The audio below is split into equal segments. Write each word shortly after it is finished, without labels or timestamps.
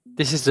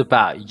This is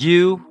about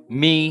you,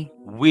 me,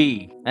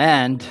 we,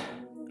 and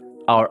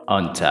our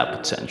untapped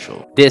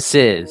potential. This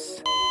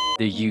is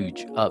the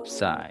huge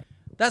upside.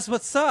 That's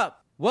what's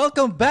up.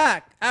 Welcome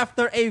back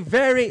after a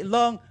very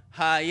long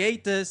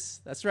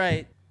hiatus. That's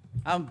right.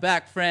 I'm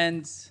back,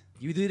 friends.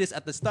 You do this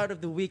at the start of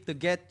the week to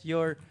get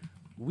your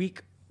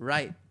week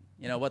right.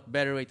 You know, what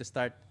better way to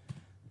start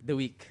the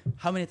week?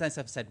 How many times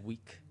have I said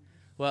week?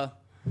 Well,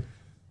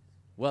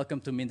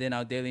 welcome to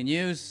Mindanao Daily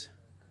News.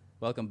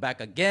 Welcome back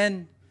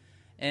again.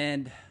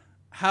 And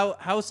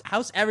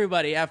how's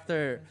everybody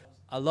after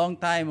a long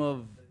time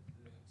of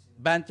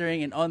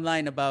bantering and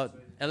online about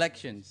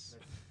elections?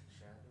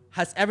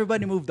 Has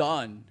everybody moved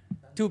on?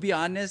 To be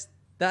honest,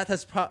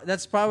 that's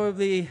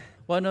probably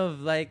one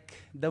of like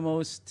the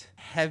most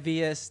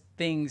heaviest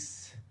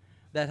things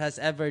that has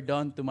ever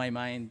done to my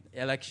mind.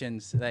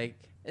 Elections, like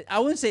I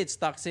wouldn't say it's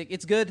toxic.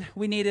 It's good.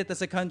 We need it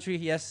as a country.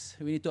 Yes,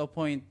 we need to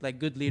appoint like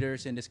good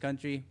leaders in this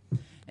country,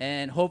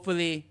 and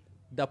hopefully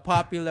the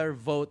popular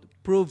vote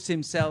proves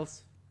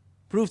themselves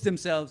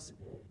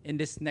in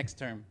this next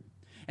term.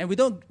 And we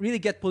don't really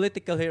get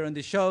political here on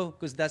the show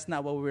because that's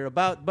not what we're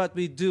about. But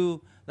we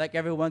do, like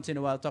every once in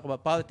a while, talk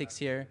about politics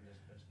here.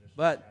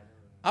 But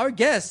our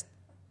guest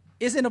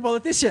isn't a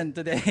politician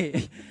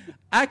today.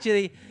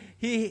 Actually,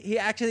 he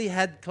actually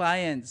had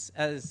clients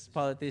as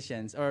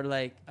politicians or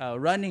like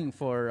running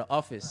for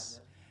office.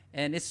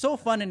 And it's so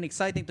fun and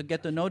exciting to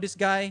get to know this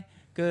guy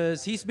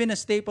because he's been a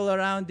staple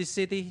around this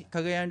city,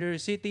 Cagayan de Oro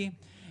City.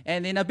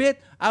 And in a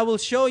bit, I will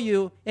show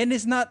you. And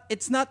it's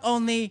not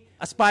only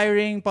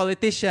aspiring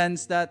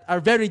politicians that are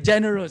very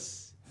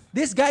generous.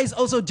 This guy is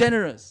also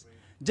generous.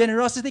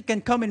 Generosity can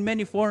come in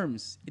many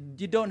forms.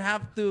 You don't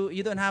have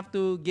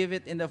to give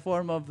it in the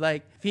form of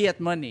like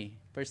fiat money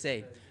per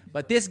se.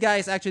 But this guy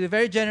is actually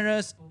very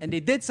generous, and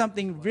they did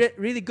something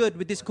really good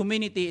with this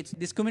community.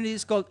 This community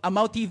is called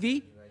Amau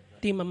TV.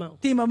 Team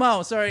Amao. Team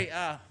Amau. Sorry,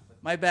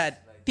 my bad.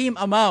 Team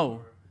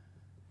Amau.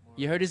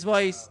 You heard his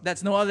voice.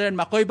 That's no other than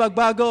Makoy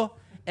Bagbago.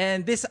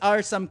 And these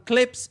are some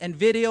clips and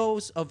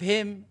videos of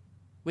him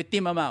with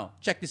Team Amau.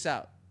 Check this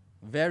out.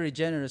 Very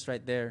generous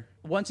right there.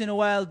 Once in a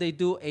while, they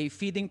do a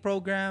feeding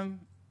program.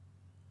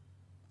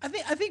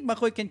 I think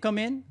Makoy can come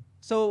in.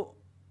 So,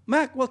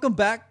 Mac, welcome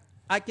back.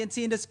 I can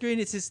see in the screen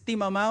it says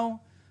Team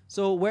Amau.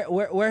 So,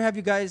 where have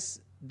you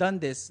guys done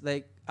this?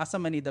 Like, asa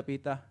Manida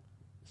Pita?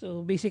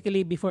 So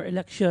basically, before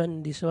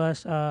election, this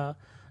was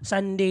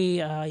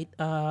Sunday,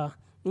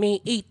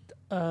 May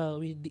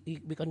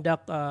 8th. We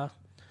conduct a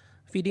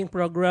feeding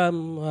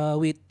program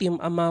with Team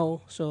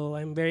Amau. So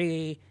I'm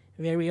very,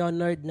 very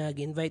honored na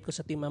invite ko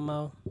sa Team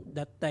Amau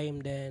that time.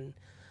 Then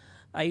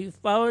I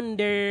found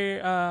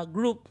their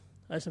group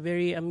as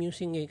very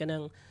amusing.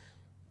 Kanang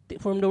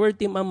from the word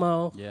Team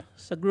Amau, Yeah.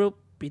 sa group,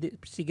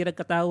 sige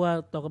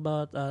nagkatawa, talk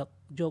about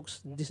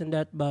jokes, this and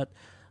that, but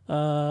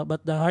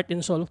the heart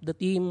and soul of the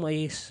team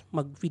is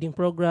mag-feeding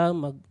program,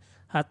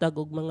 maghatag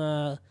og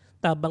mga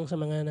tabang sa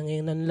mga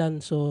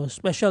nanginanlan. So,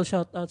 special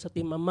shout out sa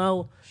Team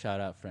Amau.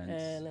 Shout out, friends.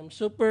 And I'm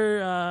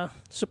super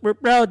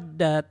proud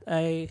that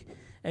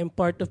I'm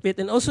part of it.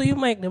 And also you,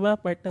 Mike, di ba?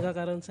 Part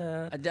nakakaroon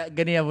sa...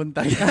 Ganiya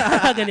buntag.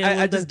 Ganiya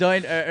I buntag. just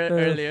joined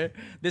earlier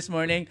this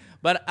morning,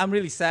 but I'm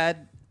really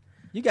sad.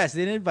 You guys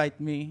didn't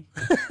invite me.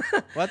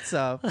 What's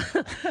up?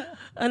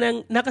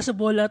 Anong,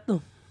 nakasabola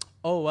to.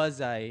 Oh,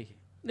 was I?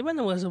 Di ba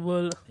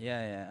nakasabola?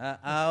 Yeah.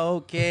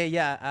 Okay,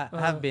 yeah. I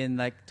have been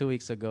like 2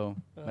 weeks ago,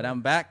 but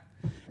I'm back.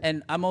 And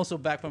I'm also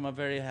back from a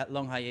very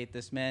long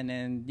hiatus, man.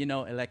 And, you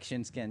know,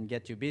 elections can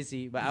get you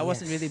busy. But I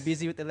wasn't really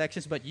busy with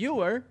elections, but you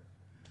were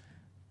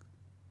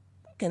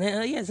Can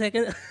I? Yes, I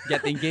can.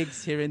 getting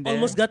gigs here and there.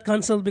 Almost got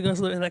cancelled because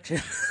of the election.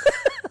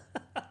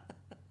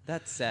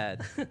 That's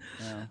sad.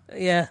 Yeah.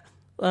 Yeah.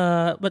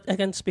 But I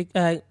can speak.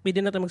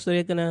 Pwede na tayo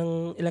mag-story ka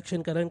ng election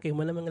karon kay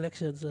mo namang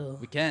election.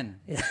 So We can.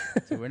 Yeah.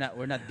 So we're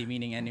not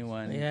demeaning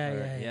anyone.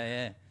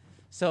 Yeah.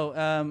 So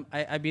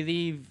I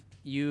believe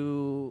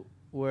you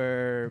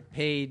were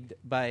paid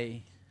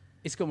by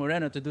Isko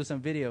Moreno to do some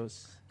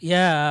videos.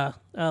 yeah.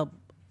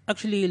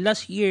 Actually,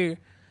 last year,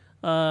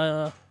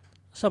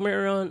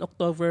 somewhere around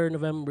October,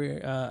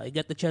 November, I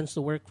got the chance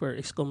to work for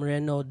Isko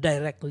Moreno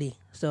directly.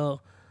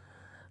 So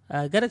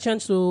I got a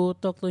chance to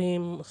talk to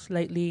him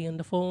slightly on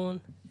the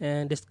phone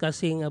and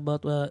discussing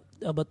about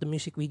the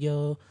music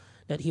video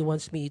that he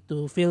wants me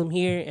to film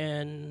here,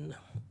 and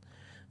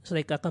it's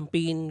like a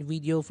campaign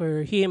video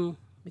for him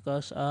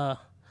because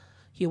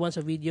he wants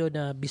a video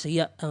na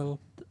Bisaya ang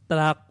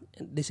track,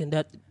 this and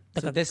that.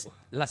 So this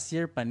last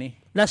year pa ni.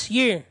 Last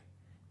year.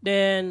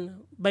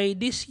 Then by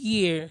this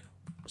year,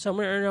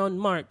 somewhere around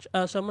March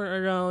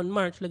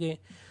lagi,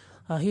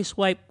 his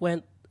wife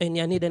went and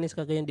yani Dennis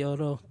Cagayan de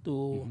Oro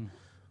to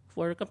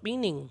for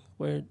campaigning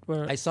where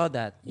I saw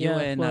that. You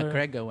Yeah, and for-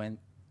 Crega went.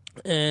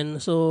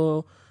 and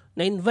so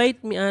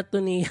na-invite me ato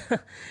niya,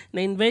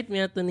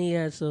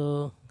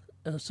 so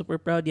super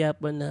proud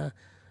yapon na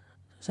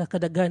sa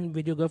kadaghan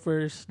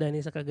videographers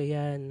dani sa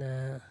Cagayan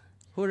na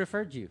Who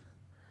referred you?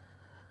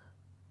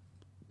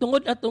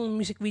 tungod atong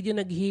music video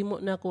naghimo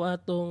na ko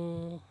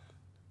atong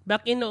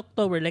back in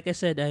October, like I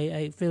said,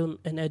 I film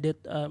and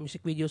edit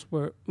music video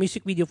for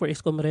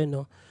Isko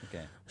Moreno.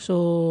 Okay.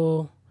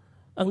 So,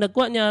 ang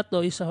nagkuha niya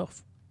to is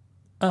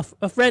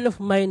a friend of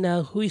mine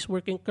na who is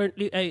working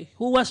currently,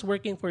 who was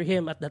working for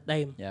him at that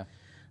time. Yeah.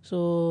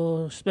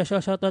 So, special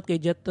shoutout kay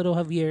Jetro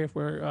Javier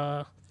for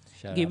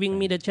Shout giving out,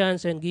 me the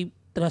chance and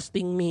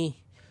trusting me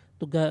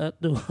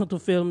to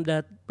film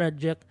that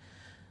project.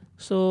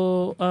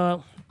 So,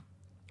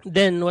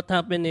 then what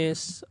happened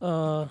is,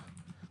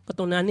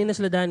 katong nani na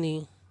sila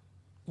Dani,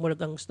 murag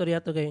ang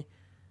storya to kay,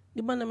 di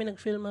ba namin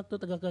nag-film ato,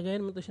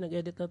 taga-Cagayan mo to siya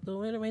nag-edit ato,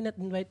 why not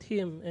invite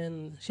him?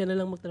 And siya na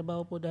lang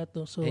magtrabaho po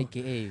dato. So,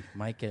 AKA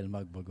Michael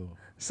Magbago.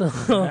 so,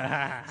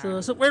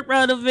 so super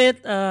proud of it.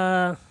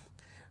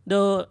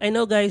 Though I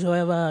know guys who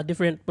have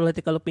different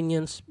political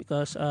opinions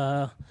because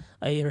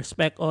I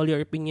respect all your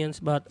opinions,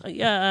 but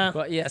yeah,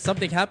 But yeah,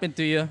 something happened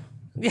to you.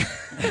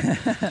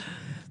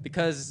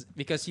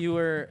 because you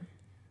were,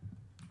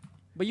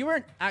 but you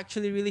weren't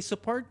actually really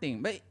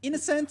supporting. But in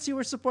a sense, you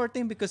were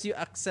supporting because you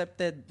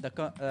accepted the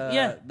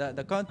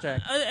the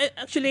contract.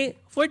 actually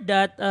for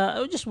that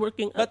I was just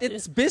working. But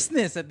it's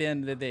business at the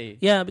end of the day.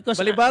 yeah, because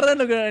Balibaran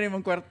na gano'n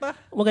mong kwarta.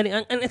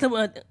 magaling ang ito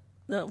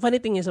the funny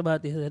thing is about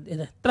it,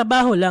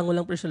 trabaho lang,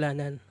 walang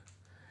persolanan.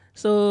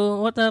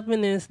 So what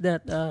happened is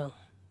that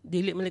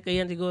dili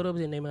malikayan siguro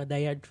kasi may mga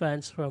diehard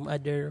fans from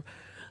other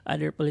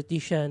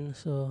politicians.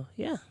 So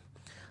yeah.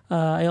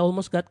 I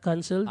almost got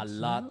cancelled. A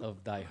lot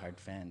of diehard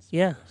fans.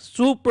 Yeah,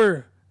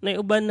 super.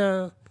 Naiuban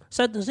na,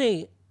 sad to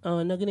say,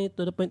 na ganito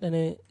to the point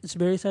na it's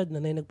very sad na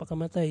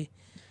nagpakamatay.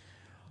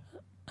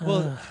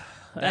 Well,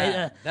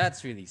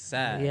 that's really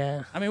sad.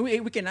 Yeah. I mean,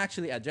 we can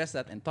actually address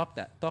that and talk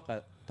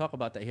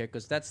about that here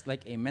because that's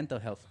like a mental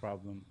health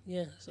problem.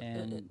 Yeah. So,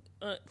 And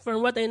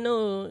from what I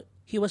know,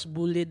 he was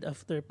bullied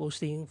after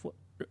posting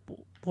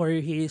for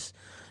his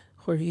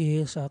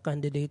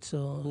candidate.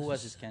 So who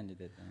was his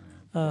candidate?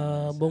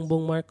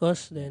 Bongbong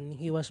Marcos. Then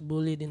he was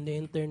bullied in the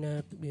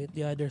internet with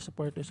the other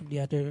supporters of the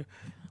other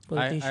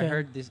politician. I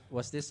heard this.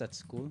 Was this at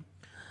school?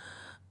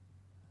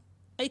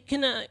 I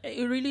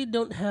really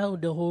don't have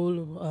the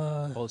whole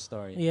Whole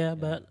story. yeah,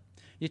 but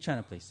You're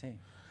trying to play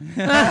safe.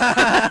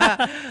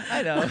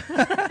 I know.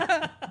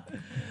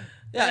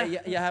 yeah,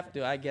 you have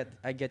to. I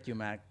get you,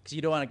 Mac. Because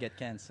you don't want to get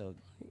canceled.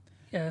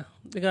 yeah,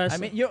 because I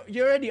mean, you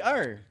already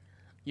are.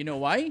 You know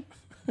why?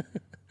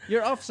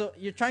 You're off. So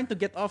you're trying to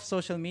get off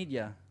social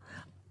media.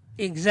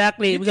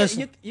 exactly You because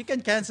you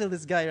can cancel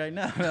this guy right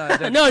now.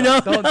 No,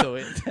 don't do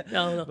it.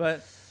 no.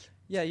 But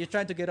yeah, you're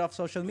trying to get off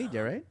social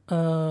media, right?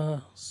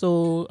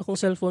 So akong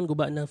cellphone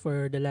guba na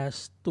for the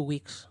last 2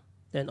 weeks.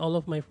 Then all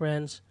of my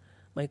friends,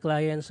 my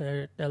clients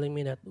are telling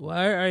me that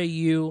why are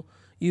you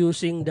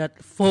using that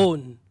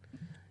phone?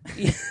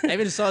 I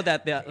even saw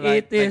that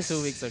like 2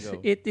 weeks ago.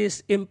 It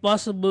is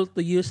impossible to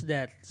use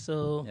that.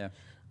 So Yeah.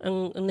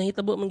 ang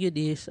nahitabo man gyud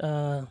is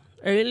I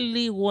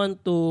really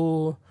want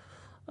to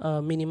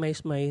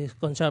minimize my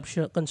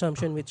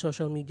consumption with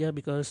social media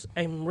because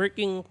I'm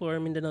working for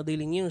Mindanao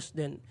Daily News.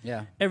 Then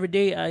Yeah. every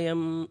day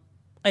I'm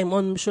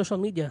on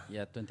social media.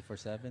 Yeah,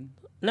 24/7.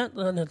 Not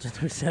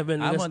 24/7.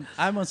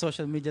 I'm on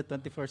social media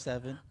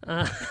 24/7.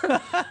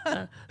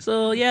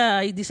 So yeah,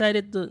 I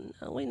decided to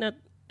why not.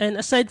 And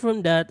aside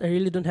from that, I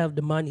really don't have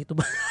the money to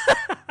buy.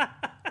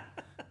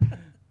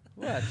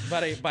 What?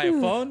 Buy a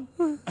phone?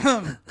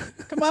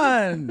 Come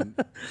on.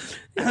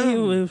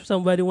 If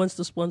somebody wants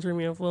to sponsor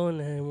me a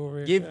phone,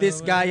 Give this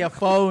guy a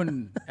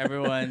phone,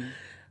 everyone.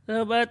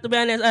 But to be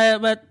honest,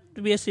 but to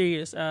be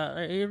serious,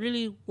 I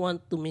really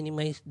want to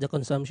minimize the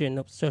consumption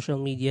of social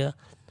media.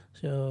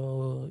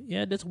 So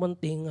yeah, that's one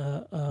thing.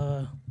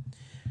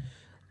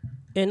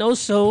 And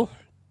also,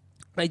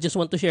 I just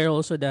want to share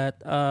also that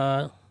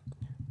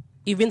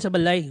even sa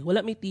balay,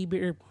 wala may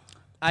TV.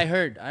 I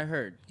heard.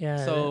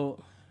 Yeah. So,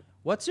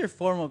 what's your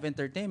form of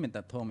entertainment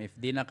at home if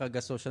di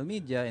nakaga social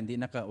media and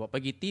di naka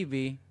wapagi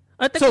TV?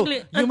 So,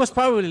 Technically, you must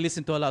probably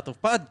listen to a lot of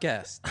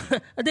podcasts.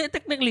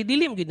 technically,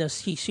 dili mo gid na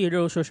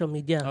zero social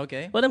media.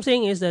 Okay. What I'm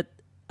saying is that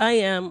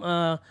I am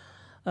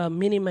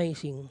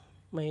minimizing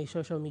my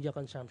social media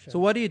consumption. So,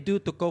 what do you do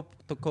to cope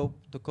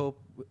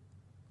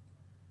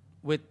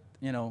with,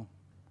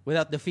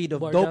 without the feed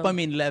of Boredom.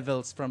 dopamine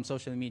levels from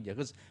social media?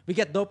 Because we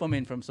get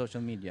dopamine from social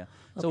media.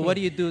 So, Okay. what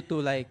do you do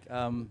to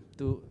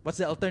what's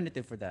the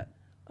alternative for that?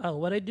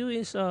 What I do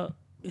is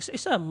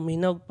isa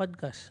minog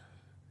podcast.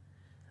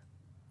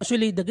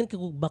 Actually, dagan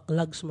ko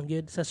backlogs man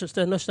gyud sa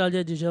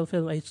Nostalgia Digital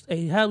Film. I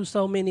have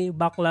so many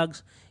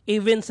backlogs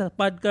even sa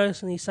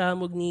podcast ni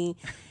Samog ni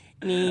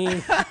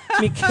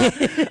Miguel.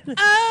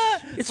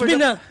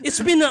 It's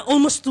been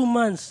almost 2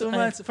 months. 2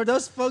 months. For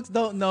those folks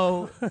don't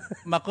know,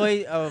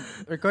 Makoy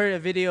recorded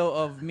a video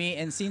of me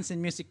and Scenes in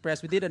Music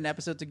Press. We did an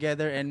episode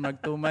together and mag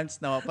 2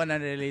 months na pa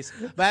na release.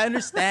 But I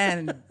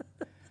understand.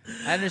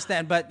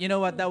 But you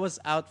know what? That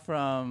was out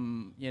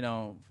from,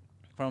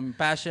 from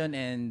passion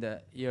and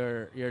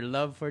your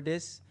love for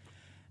this.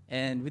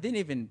 And we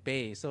didn't even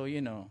pay. So,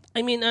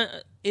 I mean,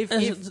 If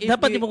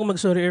dapat you- di mo ko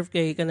mag-sorry if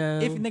kay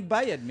kana. if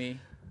nagbayad me,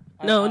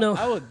 No.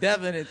 I would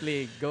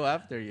definitely go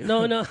after you.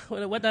 No.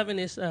 What happened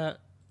is,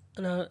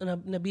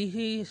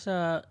 nabihi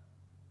sa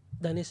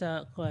dani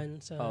sa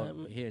kuan sa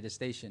Here, the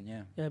station,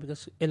 yeah. yeah,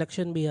 because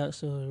election biya,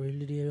 so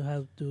really you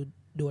have to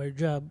do our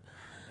job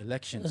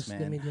Elections, as the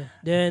man. media.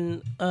 Then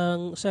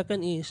ang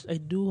second is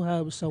I do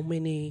have so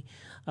many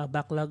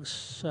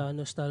backlogs sa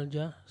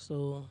nostalgia.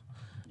 So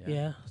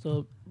yeah.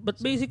 So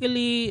but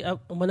basically ang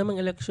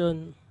manamang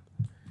election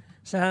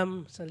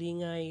Sam,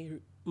 Salingay,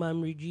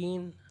 Ma'am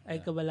Regine,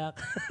 ay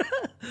kabalaka.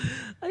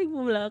 Ay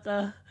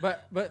kabalaka.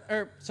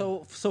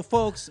 So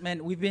folks,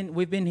 man, we've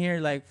been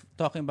here like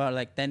talking about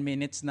like 10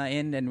 minutes na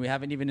in, and we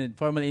haven't even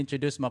formally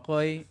introduced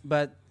McCoy.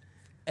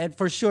 And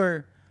for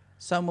sure,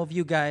 some of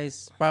you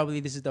guys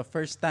probably this is the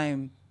first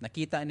time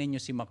nakita ninyo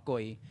si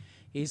McCoy.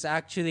 He's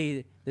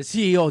actually the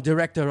CEO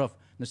director of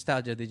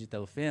Nostalgia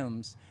Digital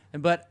Films.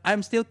 But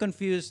I'm still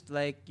confused,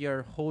 like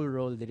your whole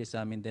role dito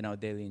sa Mindanao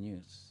Daily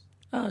News.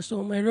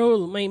 So my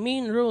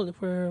main role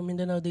for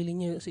Mindanao Daily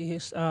News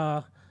is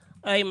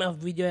I'm a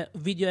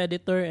video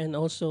editor and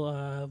also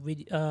a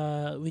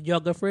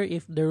videographer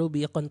if there will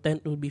be a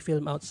content will be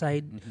filmed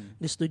outside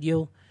the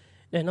studio.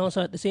 And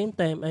also at the same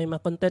time, I'm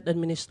a content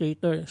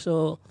administrator.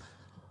 So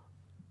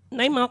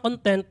na mga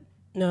content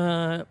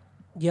na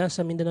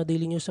sa Mindanao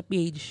Daily News sa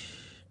page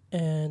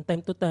and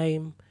time to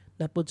time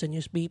napod sa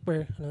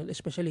newspaper,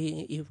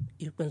 especially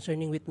if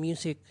concerning with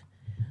music.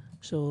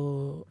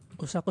 So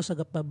usa ko sa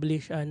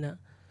publish ana.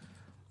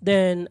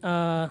 Then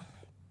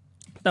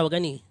tawag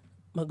ani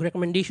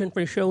mag-recommendation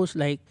for shows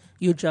like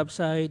Huge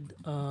Upside.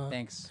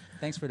 Thanks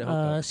for the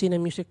hookup.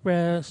 Cine Music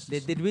Press.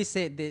 Did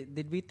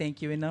we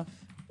thank you enough?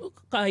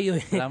 Kayo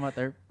eh. Salamat,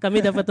 Erp. Kami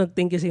dapat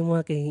thank you sa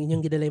mga kay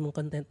inyong gidalay mong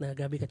content na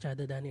gabi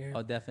katsada Danny.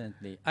 Oh,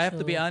 definitely. I have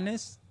to be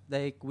honest,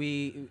 like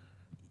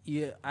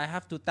I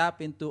have to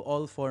tap into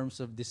all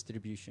forms of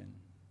distribution.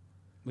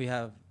 We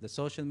have the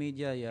social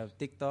media, you have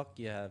TikTok,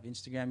 you have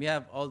Instagram, you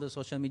have all the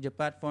social media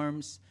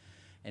platforms,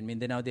 and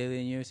Mindanao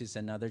Daily News is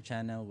another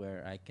channel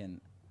where I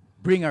can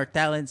bring our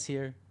talents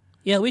here.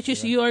 Yeah, which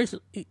is you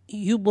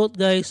both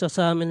guys,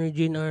 Sam and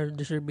Regine, are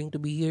deserving to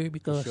be here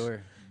because Sure.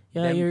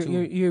 yeah,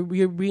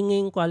 you're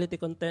bringing quality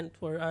content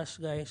for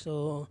us guys.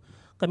 So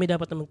kami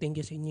dapat na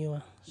mag-thank you sa inyo.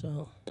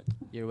 So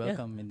you're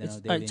welcome, Mindanao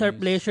Daily News. It's our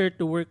pleasure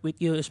to work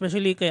with you,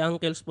 especially kay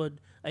Uncle Spod.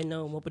 I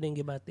know mo pa din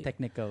gibati.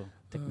 Technical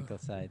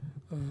side.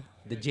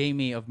 The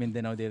Jamie of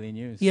Mindanao Daily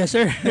News. Yes,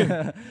 sir.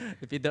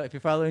 If you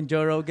follow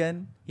Joe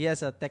Rogan, he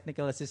has a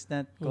technical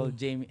assistant called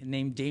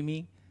named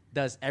Jamie.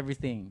 Does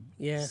everything.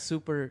 Yeah.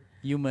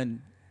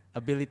 Superhuman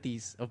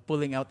abilities of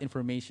pulling out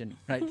information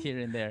right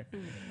here and there.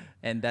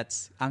 And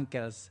that's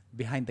Uncle's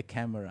behind the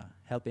camera,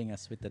 helping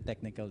us with the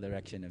technical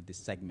direction of this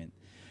segment.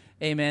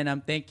 Hey man,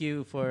 thank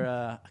you for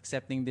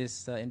accepting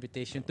this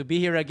invitation to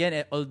be here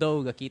again.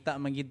 Although gakita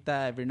man gid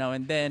ta every now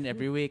and then,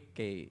 every week,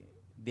 kay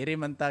diri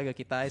man ta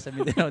gakita sa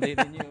Mindanao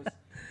Daily News.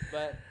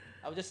 But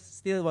I would just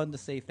still want to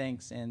say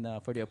thanks and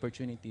for the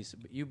opportunities.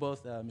 You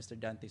both, Mr.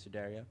 Dante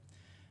Sudaria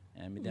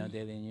and Mindanao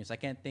Daily News. I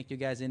can't thank you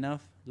guys enough.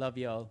 Love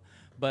you all.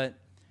 But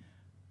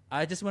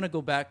I just want to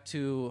go back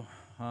to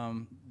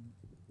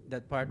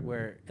that part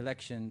where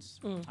elections.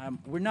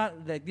 We're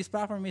not like this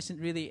platform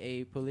isn't really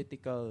a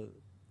political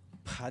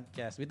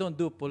podcast. We don't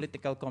do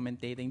political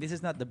commentating. This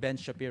is not the Ben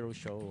Shapiro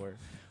show or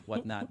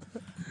whatnot.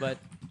 But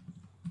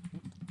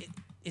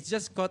it's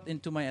just caught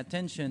into my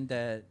attention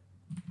that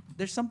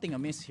there's something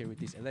amiss here with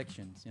these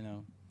elections. You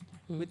know,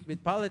 with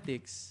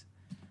politics.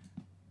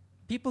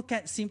 People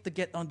can't seem to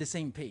get on the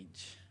same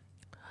page.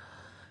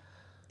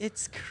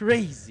 It's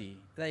crazy.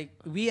 Like,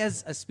 we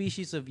as a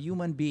species of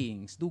human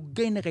beings,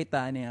 dugay na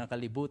kita niya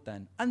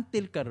kalibutan,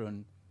 until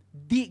karon,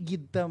 di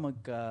gid ta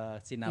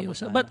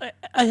magkasinabot. But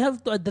I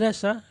have to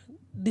address,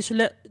 this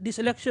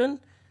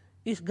election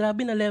is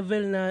grabe na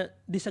level na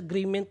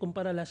disagreement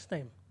kumpara last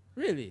time.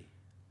 Really?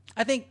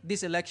 I think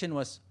this election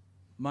was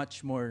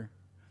much more,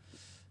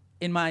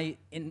 in my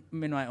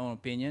own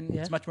opinion,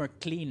 it's much more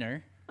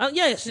cleaner.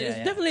 Yes,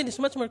 definitely it's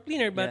much more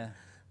cleaner, but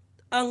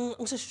ang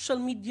sa social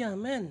media,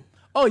 man.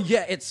 Oh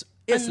yeah, it's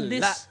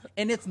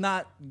and it's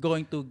not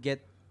going to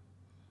get.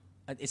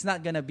 It's not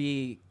gonna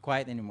be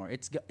quiet anymore.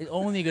 It's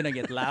only gonna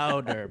get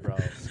louder, bro.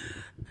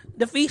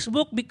 The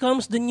Facebook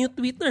becomes the new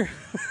Twitter.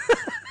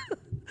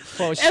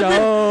 For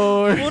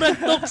sure.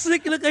 Murag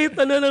toxic na kahit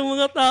ano ng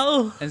mga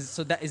tao. And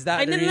so is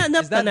that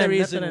the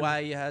reason why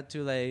you had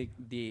to like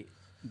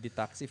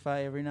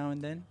detoxify every now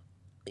and then?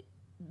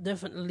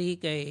 Definitely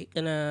kay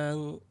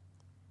kanang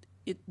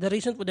the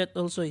reason for that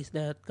also is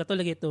that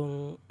katulad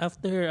itong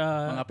after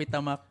mga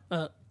pitamak.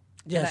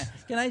 Yes.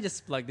 Can I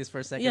just plug this for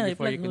a second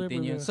before you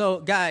continue?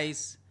 So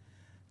guys,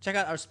 check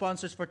out our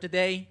sponsors for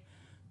today.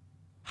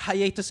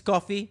 Hiatus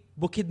Coffee,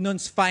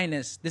 Bukidnon's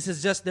finest. This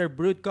is just their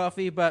brewed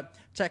coffee, but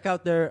check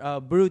out their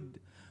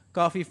brewed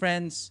coffee,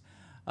 friends.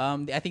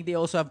 I think they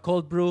also have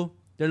cold brew.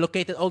 They're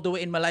located all the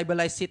way in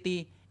Malaybalay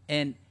City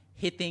and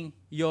hitting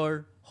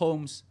your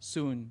homes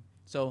soon.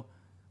 So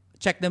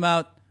check them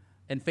out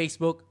on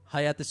Facebook,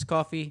 Hiatus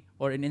Coffee,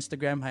 or in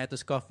Instagram,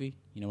 Hiatus Coffee.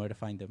 You know where to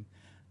find them.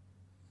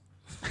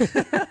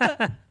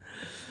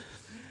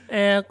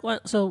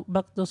 So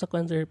back to sa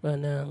concert pa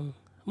ng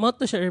mo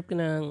to siya Erp,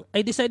 kanang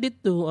I decided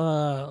to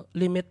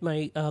limit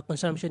my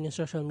consumption in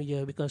social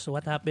media because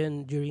what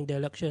happened during the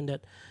election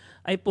that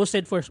I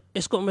posted for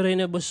Esco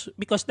Moreno was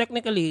because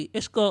technically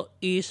Esco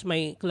is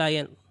my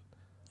client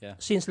Yeah.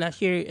 since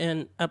last year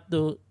and up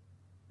to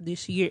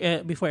this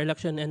year before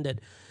election ended.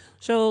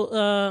 So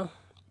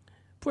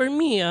for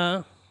me,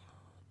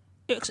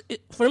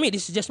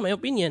 this is just my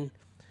opinion.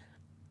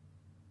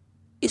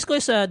 Isco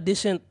is a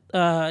decent,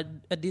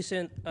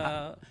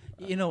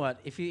 You know what?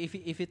 If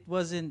it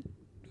wasn't,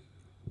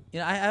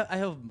 I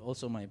have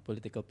also my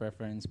political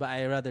preference, but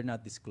I rather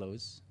not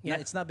disclose. Yeah.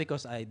 It's not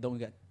because I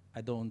don't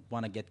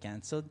want to get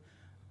canceled.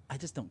 I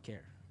just don't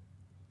care.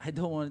 I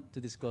don't want to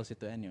disclose it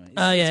to anyone. It's,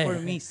 Yeah, it's for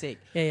yeah. me sake.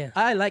 Yeah, yeah.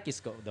 I like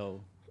Isco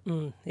though.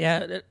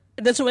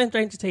 That's what I'm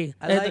trying to say.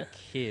 I like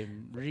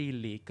him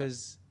really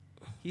because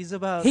he's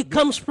about. He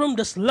comes from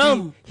the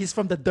slum. He's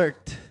from the dirt.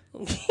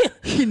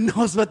 He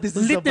knows what this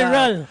is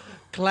Literal. about.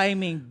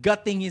 Climbing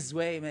his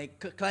way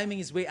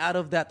out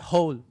of that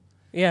hole.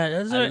 Yeah,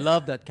 that's I right.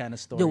 love that kind of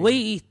story. The way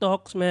he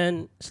talks,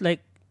 man, it's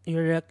like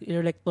you're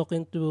like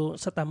talking to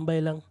sa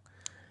tambay lang.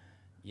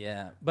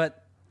 Yeah,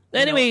 but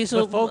Anyway,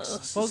 so but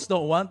folks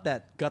don't want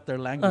that gutter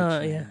language.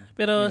 yeah. man.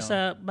 Pero You know.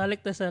 sa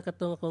balik ta sa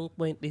katong akong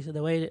point is the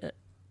way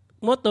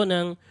moto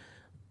ng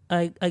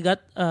I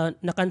got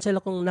na-cancel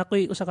akong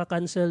nakoy usa ka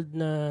canceled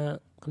na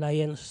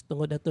clients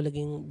tungod ato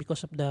laging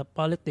because of the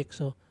politics.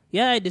 So,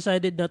 yeah, I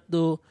decided not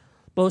to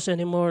post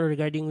anymore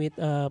regarding with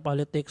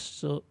politics.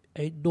 So,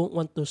 I don't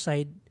want to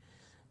side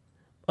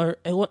or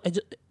I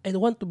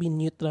want to be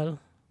neutral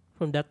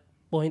from that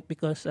point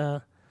because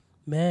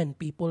man,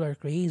 people are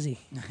crazy.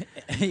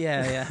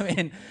 Yeah. I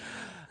mean,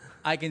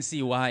 I can see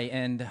why,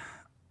 and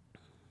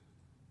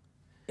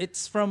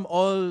it's from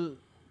all,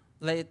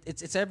 like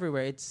it's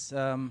everywhere. It's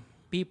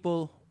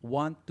people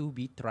want to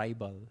be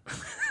tribal.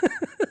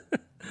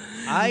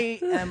 I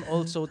am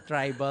also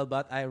tribal,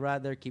 but I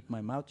rather keep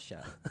my mouth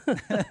shut.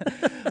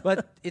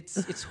 But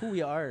it's who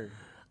we are.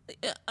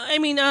 I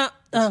mean,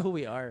 It's who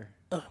we are.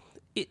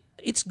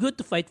 it's good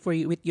to fight for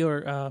you with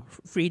your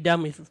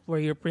freedom, for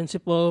your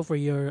principle, for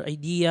your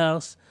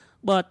ideals.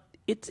 But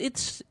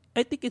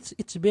I think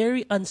it's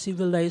very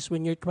uncivilized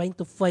when you're trying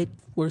to fight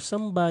for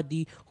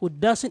somebody who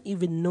doesn't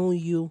even know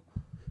you.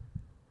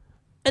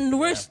 And the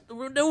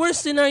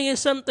worst scenario is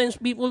sometimes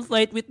people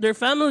fight with their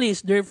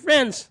families, their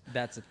friends.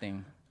 That's the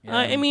thing.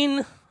 I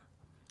mean,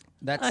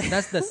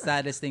 That's the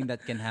saddest thing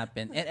that can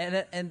happen,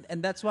 and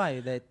that's why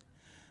that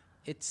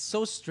it's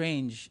so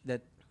strange that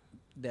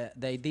the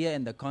idea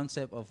and the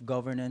concept of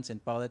governance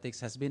and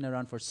politics has been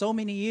around for so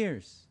many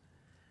years.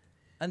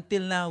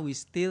 Until now, we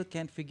still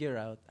can't figure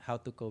out how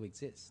to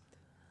coexist.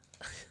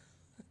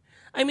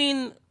 I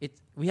mean,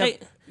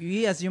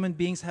 We as human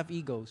beings have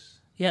egos.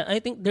 yeah,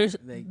 I think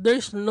Like-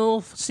 there's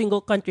no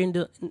single country in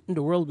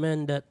the world,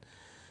 man, that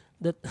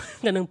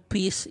kanang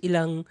peace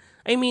ilang.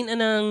 I mean,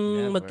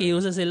 anang Never.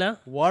 magkiusa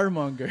sila.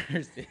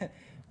 Warmongers.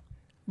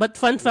 But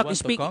fun fact, want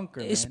to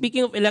conquer, man.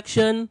 speaking of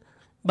election,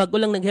 bago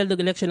lang nag-held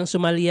og election ng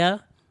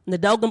Somalia,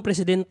 nadaog ang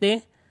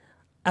presidente,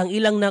 ang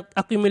ilang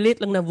na-accumulate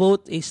lang na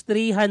vote is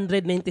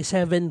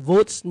 397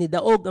 votes.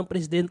 Nidaog ang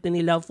presidente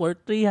nila for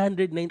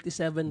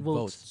 397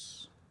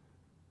 votes.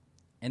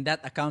 And that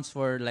accounts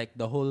for like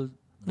the whole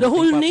The voting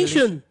whole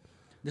population. nation.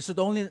 There's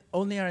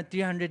only around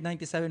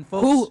 397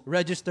 folks Who-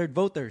 registered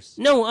voters.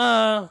 No,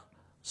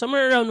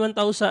 somewhere around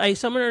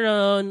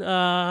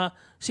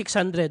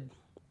 600.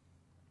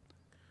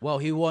 Wow,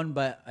 he won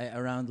by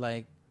around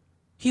like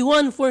He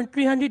won for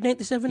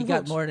 397 he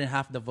votes. got more than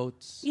half the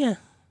votes. Yeah.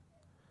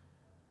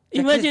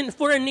 Imagine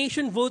for a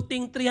nation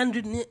voting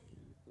 300.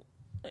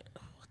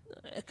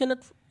 I cannot.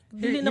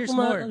 Dili na Here's ko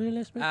more.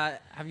 ma-realize.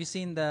 Have you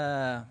seen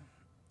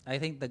I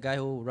think the guy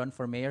who run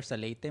for mayor sa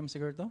Leyte,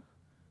 siguro to?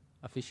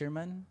 A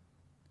fisherman?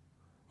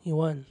 He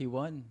won. He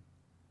won.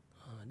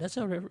 That's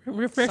a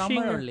refreshing.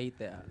 Summer or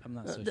Leyte? I'm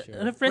not so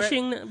sure.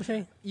 Refreshing.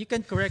 Sorry. You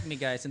can correct me,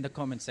 guys, in the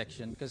comment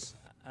section because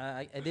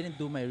I didn't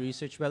do my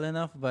research well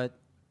enough. But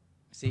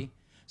see,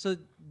 so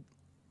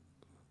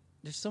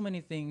there's so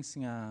many things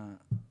nga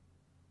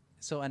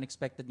so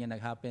unexpected nga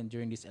nag-happen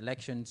during these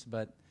elections.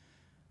 But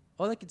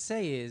all I could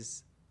say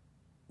is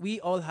we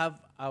all have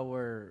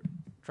our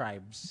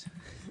tribes.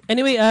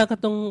 Anyway,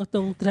 katong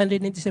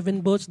 397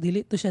 votes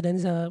dili to siya din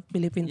sa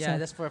Philippines. Yeah,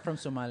 that's from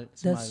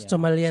That's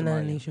Somalia na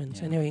Somalia. nations.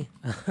 Yeah. Anyway.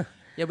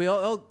 Yeah,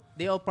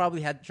 they all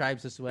probably had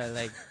tribes as well.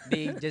 Like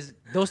they just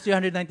those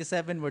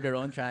 397 were their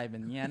own tribe,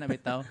 and yeah,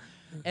 bitaw.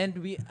 And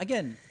we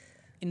again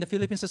in the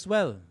Philippines as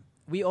well.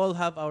 We all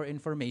have our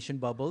information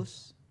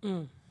bubbles,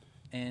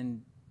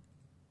 and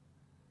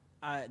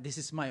this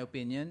is my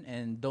opinion,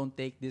 and don't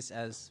take this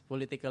as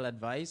political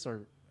advice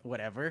or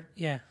whatever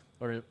Yeah.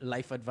 or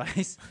life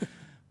advice.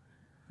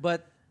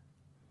 But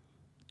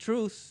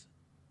truth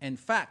and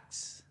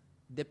facts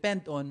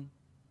depend on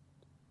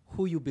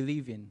who you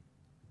believe in.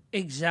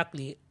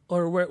 Exactly.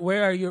 Or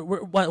where are your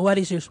what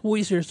is your who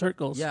is your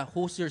circles? Yeah,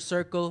 who's your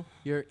circle,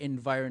 your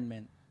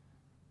environment,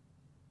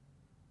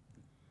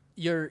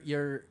 your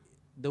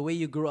the way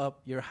you grew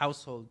up, your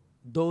household.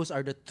 Those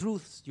are the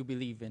truths you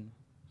believe in.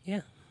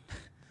 Yeah.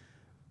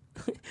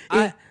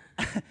 I,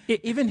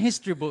 even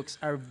history books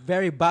are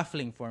very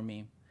baffling for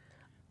me.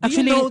 Do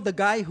Actually- you know the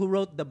guy who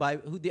wrote the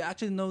Bible? Do you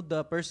actually know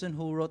the person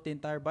who wrote the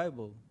entire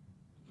Bible?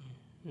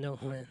 No,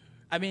 man.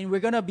 I mean, we're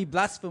gonna be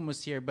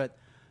blasphemous here, but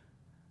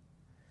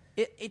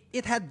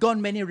it had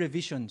gone many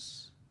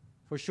revisions,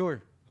 for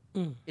sure.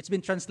 It's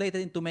been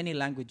translated into many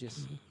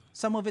languages.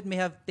 Some of it may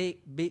have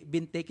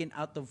been taken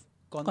out of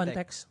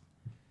context.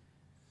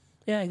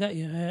 Yeah, I got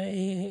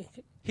you.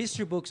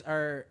 History books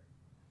are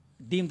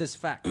deemed as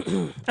fact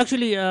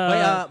Actually,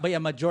 by a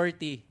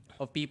majority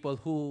of people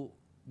who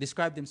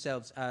describe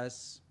themselves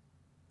as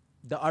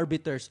the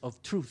arbiters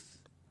of truth.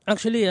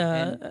 actually,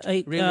 and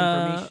real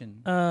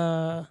information.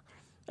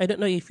 I don't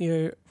know if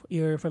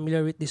you're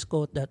familiar with this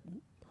quote that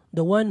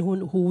the one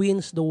who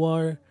wins the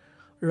war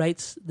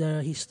writes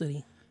the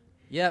history.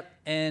 Yep,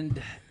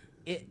 and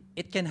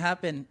it can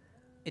happen.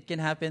 It can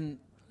happen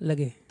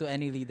Lagi. to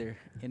any leader.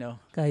 You know,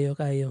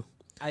 Kayo.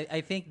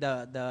 I think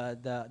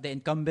the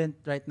incumbent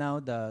right now,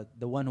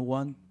 the one who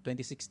won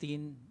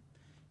 2016,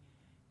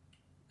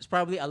 is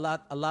probably a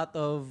lot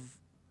of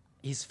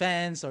his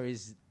fans or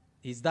his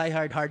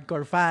diehard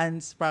hardcore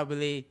fans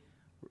probably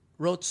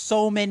wrote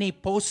so many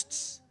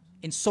posts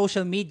in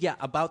social media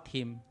about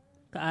him.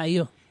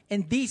 Kaayo.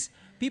 And these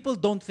people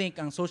don't think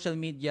on social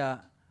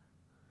media,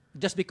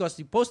 just because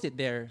you post it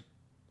there,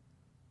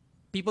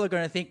 people are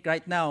gonna think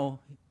right now,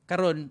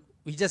 karon,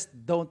 we just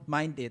don't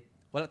mind it.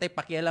 Wala tayong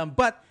pakialam.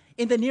 But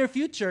in the near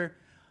future,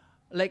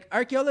 like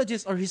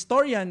archaeologists or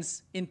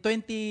historians in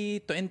 20,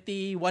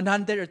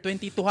 100 or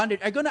 2200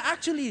 are gonna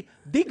actually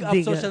dig up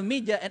Dig, social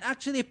media and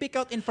actually pick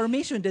out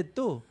information there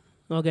too.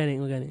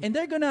 Magaling. And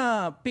they're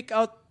gonna pick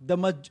out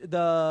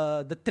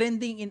the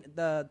trending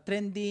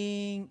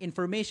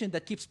information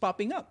that keeps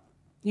popping up.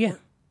 Yeah.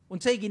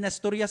 Unsay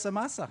ginastorya sa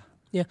masa.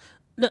 Yeah.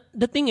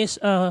 The thing is,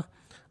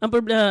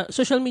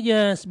 social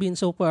media has been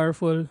so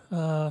powerful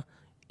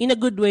in a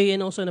good way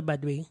and also in a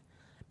bad way.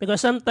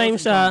 Because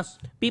sometimes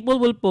people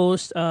will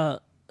post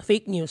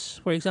fake news.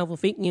 For example,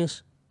 fake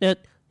news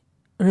that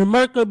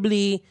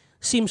remarkably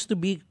seems to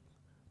be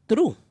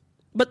true.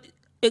 But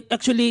it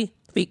actually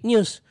fake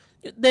news.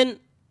 Then,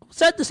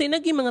 sad to say,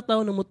 naging mga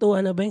tao na mutuwa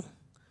na ba?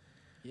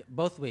 Yeah,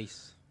 both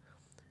ways.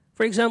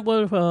 For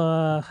example,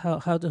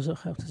 how to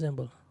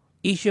sample?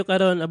 Issue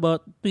karon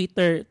about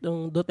Twitter,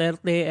 tong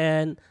Duterte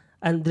and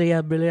Andrea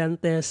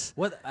Brillantes.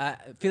 What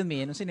feel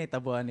me ano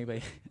sinitabuan ni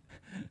bay?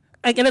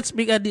 I cannot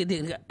speak.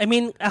 I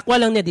mean, ako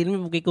lang niya, di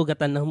mo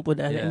kikugatan na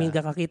humpod. I Yeah. mean,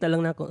 kakakita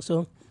lang na ako.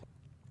 So,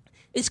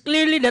 it's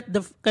clearly that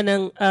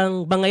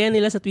ang bangayan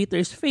nila sa Twitter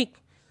is fake,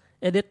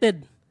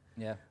 edited.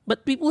 Yeah.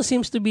 But people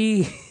seems to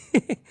be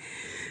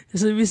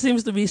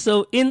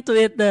so into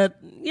it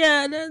that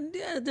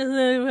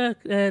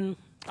and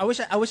I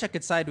wish I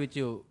could side with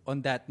you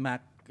on that,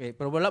 Mac. Okay,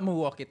 pero wala mo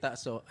walk kita,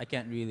 so I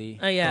can't really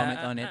comment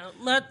on it.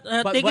 But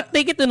But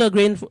take it to no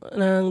grain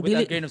with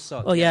a grain of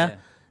salt. Oh yeah.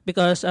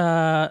 Because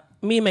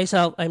me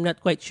myself, I'm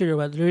not quite sure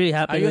what really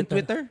happened. Are you on with the-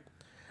 Twitter?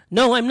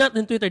 No, I'm not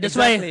on Twitter. That's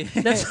Exactly.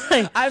 why. That's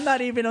why. I'm not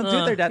even on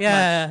Twitter that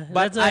yeah, much.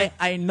 But that's why.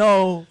 I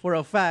know for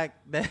a fact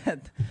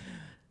that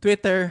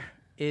Twitter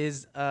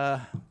is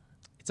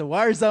it's a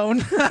war zone.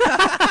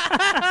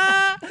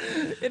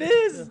 It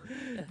is.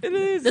 It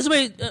is. That's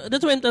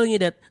why I'm telling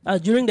you that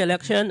during the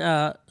election,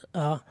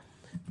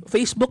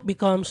 Facebook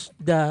becomes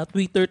the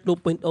Twitter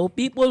 2.0.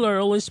 People are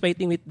always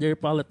fighting with their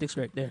politics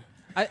right there.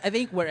 I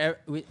think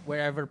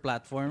wherever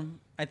platform,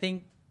 I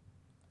think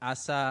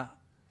asa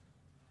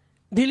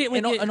Dili,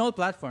 on all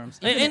platforms.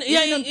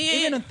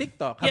 Even on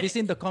TikTok. Have you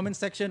seen the comment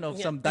section of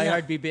some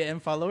diehard BBM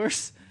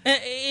followers?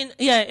 It's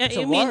a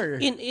I mean,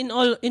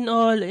 war.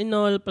 in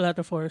all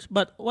platforms.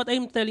 But what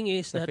I'm telling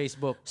you is Sa that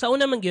Facebook. sa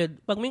una man gyud,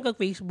 pag may kag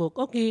Facebook,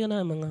 okay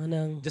na mga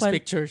nang Just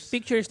pictures.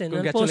 Pictures then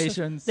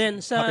Congratulations. Then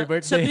Happy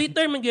birthday. sa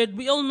Twitter man gyud,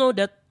 we all know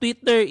that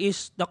Twitter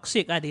is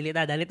toxic. Dili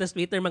tas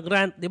Twitter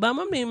magrant, di ba?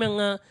 Ma'am, may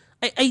mga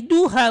I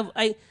do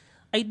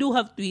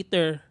have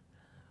Twitter.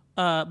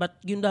 But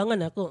yun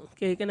dangan ako.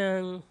 Kaya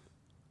kanang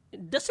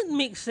it doesn't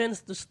make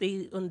sense to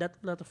stay on that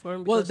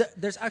platform. Well, Because,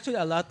 there's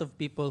actually a lot of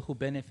people who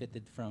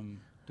benefited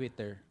from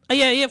Twitter.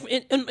 yeah.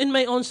 In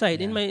my own side,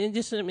 in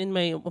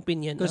my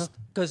opinion,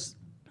 Because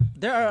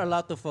there are a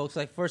lot of folks,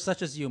 like for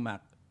such as you,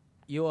 Mac,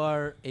 you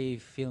are a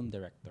film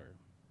director.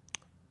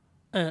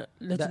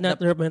 let's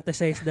not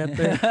romanticize that.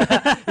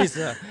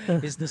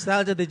 He's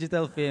Nostalgia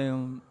Digital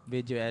Film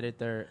video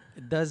editor.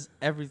 Does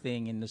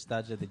everything in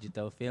Nostalgia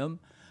Digital Film.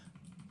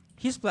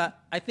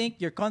 I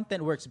think your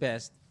content works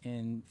best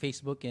in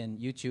Facebook and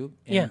YouTube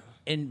and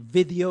Yeah. in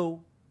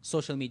video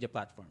social media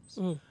platforms.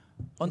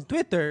 On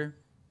Twitter,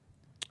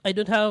 I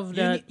don't have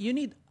that. you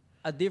need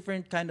a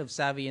different kind of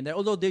savvy in there.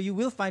 Although you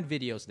will find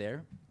videos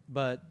there,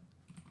 but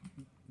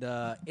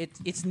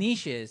it's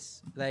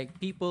niches, like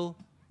people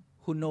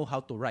who know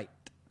how to write.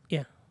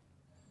 Yeah.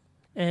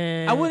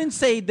 And I wouldn't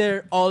say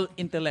they're all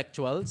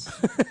intellectuals.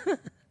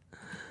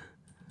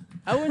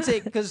 I wouldn't say,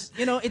 because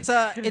it's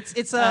a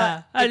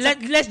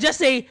let's just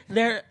say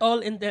they're all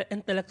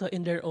intellectual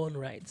in their own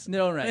rights.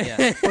 no, right,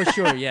 yeah, for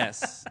sure,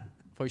 yes,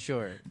 for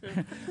sure.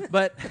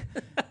 But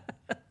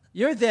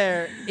you're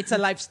there. It's a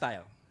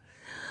lifestyle.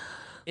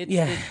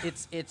 Yeah.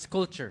 It's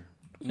culture.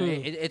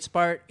 It's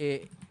part.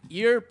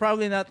 You're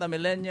probably not a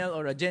millennial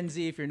or a Gen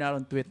Z if you're not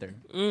on Twitter.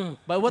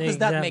 But what does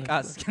that make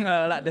us?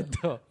 Wala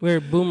dito. We're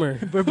boomer.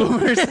 We're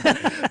boomers.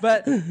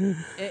 But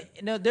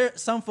there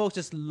some folks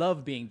just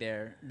love being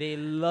there. They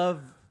love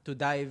to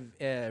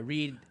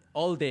read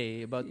all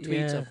day about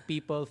tweets Yeah. of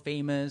people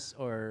famous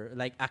or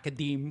like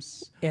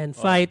academes. And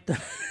fight.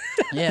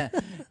 Yeah.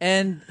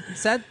 And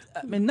sad,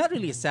 I mean, not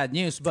really sad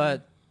news,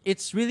 but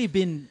it's really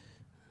been,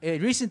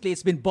 recently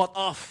it's been bought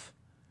off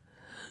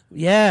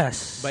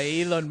Yes. by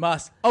Elon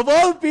Musk. Of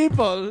all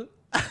people.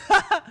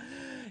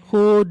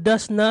 Who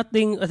does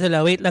nothing.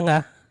 Wait lang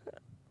ah.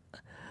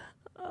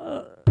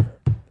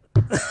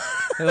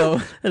 Hello.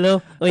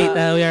 Hello. Wait,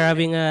 we are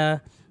having a...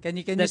 Can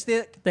you Tec-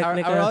 still,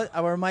 technical-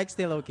 our mic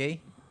still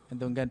okay?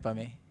 Andunggan pa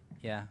me?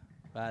 Yeah.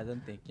 But I don't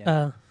think,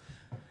 yeah.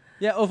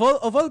 Yeah, of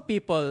all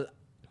people,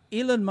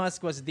 Elon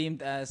Musk was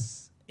deemed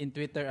as in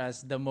Twitter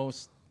as the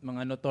most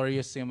mga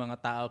notorious yung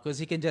mga tao because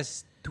he can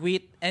just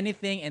tweet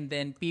anything and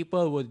then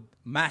people would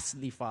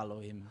massively follow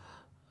him.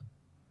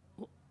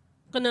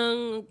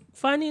 Kanang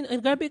funny,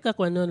 grabe ka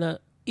kung ano na,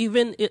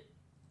 even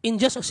in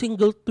just a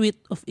single tweet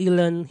of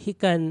Elon, he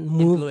can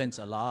move Influence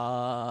a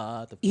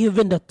lot of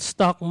even the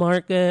stock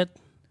market.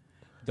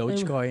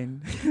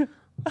 Dogecoin,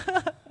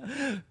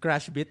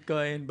 crash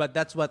Bitcoin, but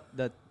that's what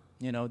the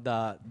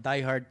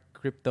diehard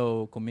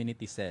crypto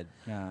community said.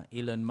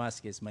 Elon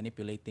Musk is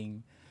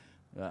manipulating.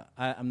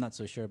 I'm not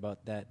so sure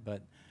about that,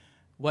 but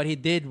what he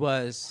did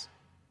was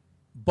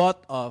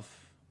bought off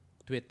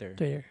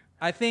Twitter.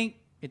 I think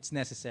it's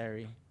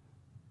necessary.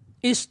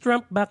 Is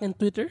Trump back in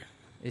Twitter?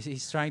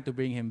 He's trying to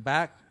bring him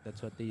back.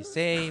 That's what they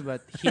say.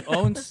 But he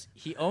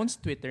owns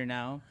Twitter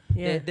now.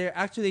 Yeah. They're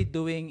actually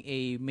doing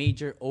a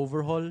major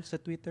overhaul sa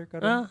Twitter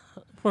karon.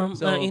 From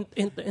So,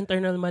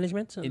 internal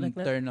management? So like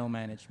that? Internal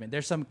management.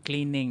 There's some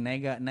cleaning. Na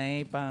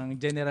pang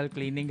general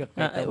cleaning.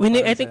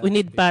 I think we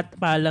need Pat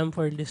Paalam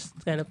for this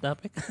kind of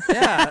topic.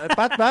 Yeah,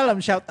 Pat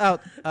Balam, shout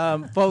out,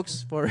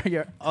 folks, for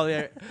all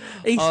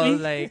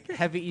like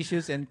heavy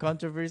issues and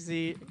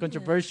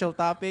controversial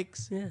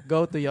topics. Yeah.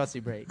 Go to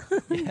Yossi Break.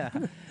 Yeah,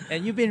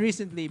 and you've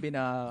recently been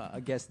a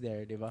guest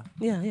there, diba?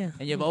 Yeah.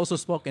 And you've also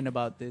spoken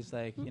about this,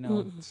 like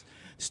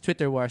it's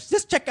Twitter wars.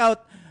 Just check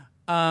out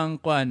ang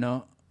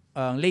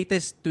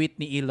latest tweet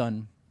ni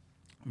Elon.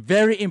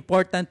 Very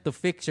important to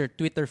fix your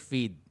Twitter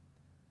feed.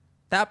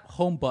 Tap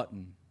home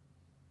button.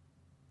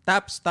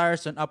 Tap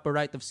stars on upper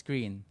right of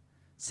screen.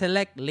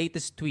 Select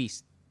latest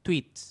tweets.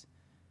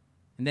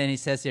 And then he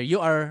says here, you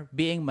are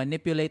being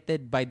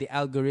manipulated by the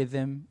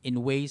algorithm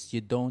in ways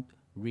you don't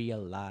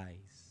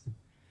realize.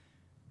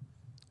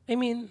 I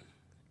mean,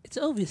 it's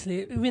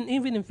obviously,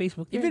 even in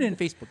Facebook. Even in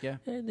Facebook, yeah.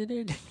 They're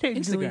doing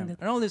Instagram, that.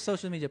 and all the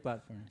social media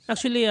platforms.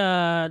 Actually,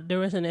 there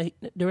was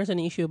an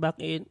issue back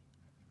in,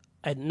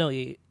 I don't know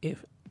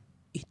if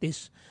it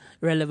is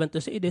relevant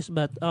to say this,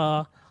 but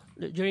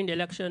during the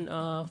election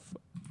of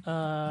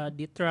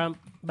the Trump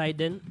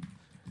Biden,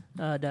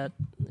 that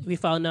we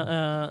found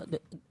out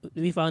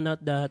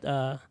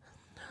that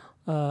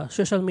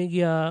social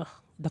media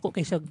dako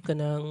kay sag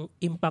kanang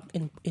impact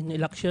in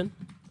election.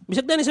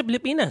 Bisag na ni sa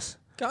Pilipinas.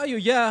 Kayo,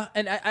 yeah.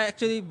 And I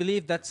actually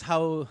believe that's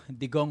how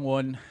Digong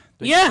won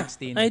Yeah,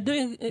 2016. I do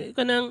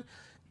kanang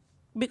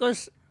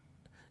because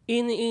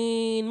in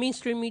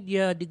mainstream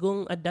media,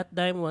 Digong at that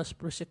time was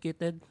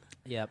prosecuted.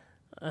 Yep.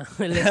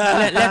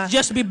 Let's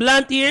just be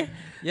blunt here.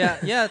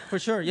 Yeah, for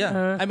sure.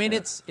 Yeah. I mean,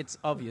 it's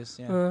obvious.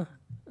 Yeah.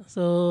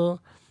 So,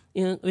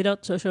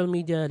 without social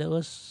media, that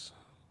was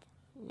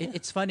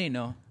It's funny,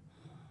 no?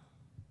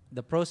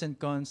 The pros and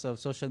cons of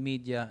social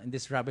media and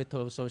this rabbit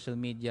hole of social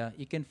media,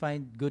 you can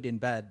find good and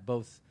bad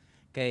both.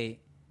 Okay,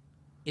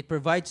 it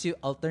provides you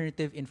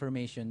alternative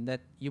information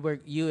that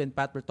you and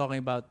Pat were talking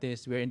about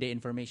this. We're in the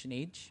information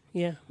age,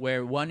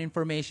 where one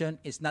information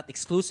is not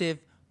exclusive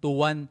to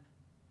one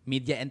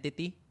media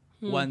entity,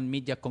 one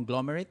media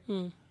conglomerate.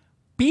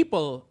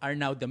 People are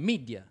now the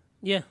media.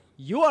 Yeah.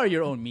 You are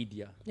your own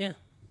media. Yeah.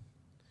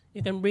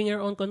 You can bring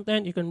your own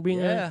content. You can bring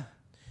the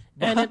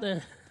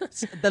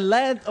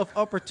land of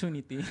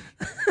opportunity.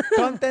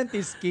 Content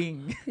is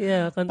king.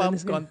 Yeah, content Pump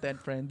is king. content,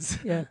 friends.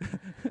 Yeah.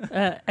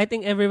 I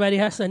think everybody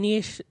has a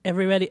niche.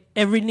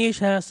 Every niche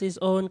has its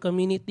own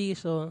community.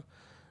 So,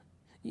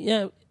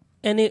 yeah.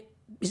 We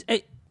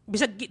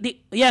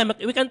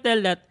can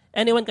tell that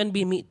anyone can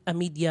be a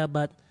media,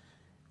 but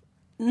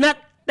not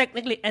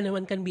technically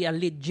anyone can be a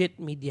legit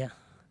media.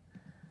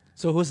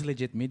 So who's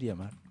legit media,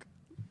 Mark?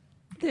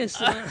 This.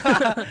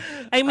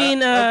 I mean,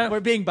 we're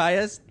being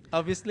biased,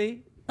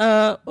 obviously.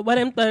 What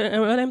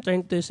I'm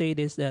trying to say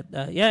is that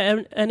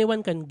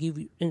anyone can give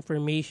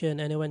information,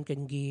 anyone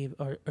can give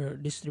or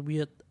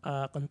distribute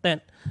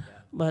content,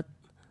 but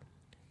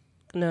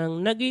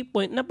nang nagi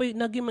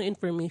man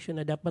information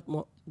na dapat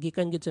mo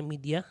gikan gid sa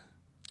media.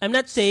 I'm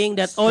not saying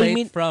that all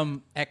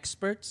from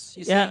experts.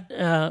 You say?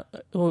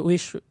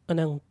 Wish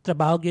kanang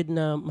trabaho gid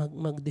na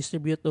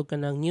mag-distribute og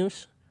kanang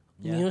news,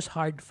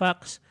 hard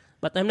facts.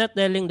 But I'm not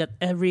telling that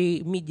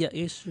every media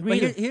is real.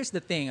 But here's the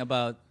thing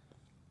about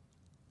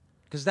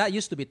because that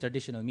used to be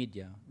traditional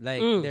media.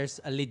 Like,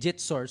 there's a legit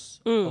source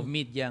of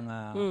media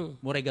nga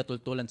muray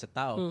gatultulan sa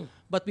tao.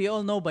 But we all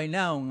know by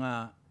now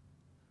nga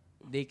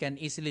they can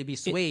easily be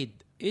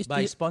swayed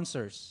by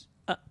sponsors.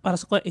 Para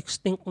sa ko,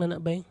 extinct na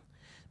ba yun?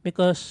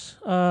 Because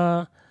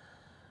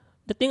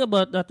the thing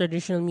about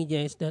traditional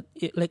media is that,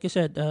 like you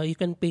said, you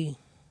can pay.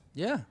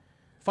 Yeah.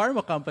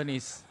 Pharma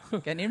companies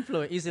can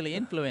easily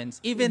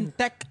influence. Even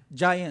tech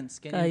giants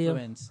can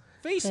influence.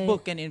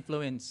 Facebook can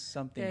influence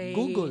something.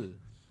 Google,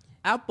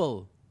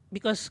 Apple.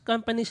 Because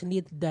companies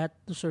need that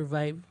to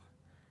survive.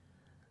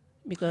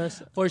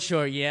 Because for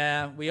sure,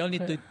 yeah, we all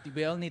need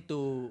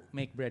to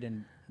make bread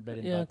and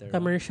butter.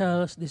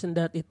 Commercials, this and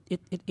that.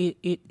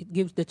 It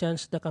gives the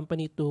chance the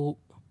company to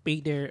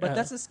pay their. But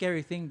that's a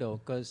scary thing, though,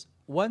 because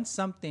once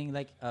something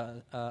like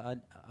a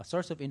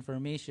source of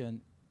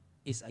information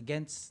is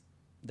against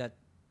that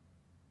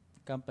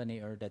company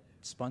or that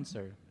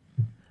sponsor,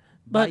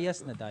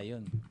 bias na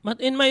dayon.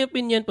 But in my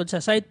opinion, po sa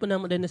side po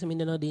naman din sa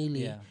Mindanao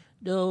Daily. Yeah.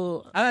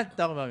 Though I'm not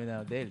talking about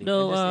Mindanao Daily.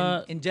 Though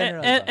in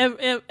general,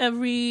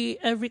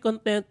 every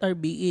content are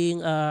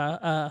being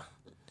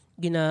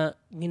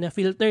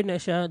gina-filter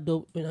na siya.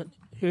 Though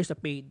here's a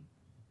paid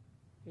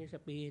how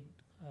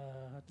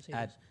to say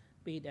ad. this?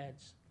 Paid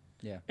ads.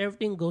 Yeah.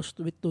 Everything goes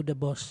to the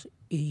boss.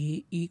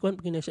 I-kon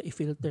gina siya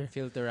i-filter.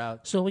 Filter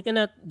out. So we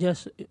cannot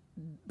just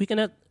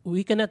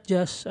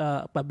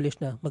publish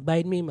na.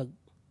 Magbayad mi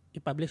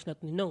i-publish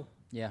natin. No.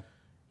 Yeah.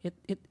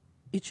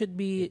 It should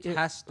be. It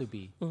has to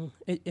be.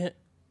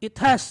 It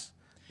has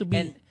to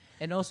be.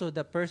 And also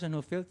the person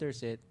who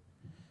filters it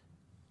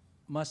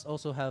must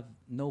also have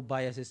no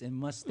biases and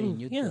must stay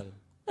neutral.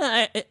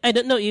 Yeah. I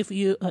don't know if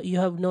you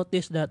have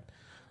noticed that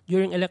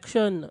during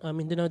election,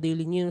 Mindanao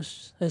Daily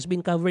News has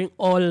been covering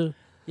all.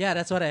 Yeah,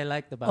 that's what I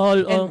liked about all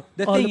it. And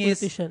the all thing the is,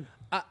 politician.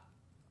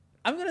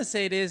 I'm gonna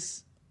say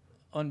this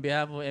on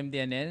behalf of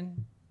MDNN.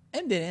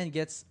 MDNN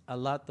gets a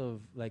lot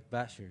of like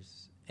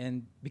bashers,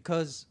 and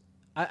because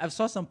I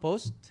saw some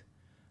posts,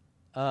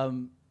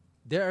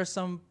 there are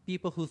some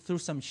people who threw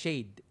some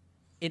shade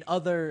in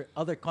other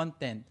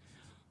content.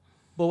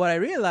 But what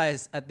I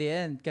realized at the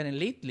end, kind of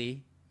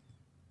lately,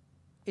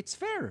 it's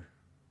fair.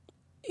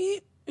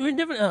 We're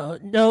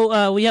different.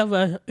 No, we have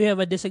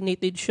a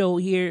designated show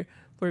here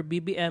for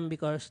BBM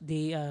because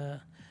the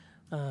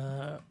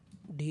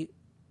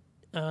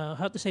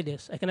how to say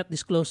this? I cannot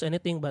disclose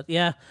anything, but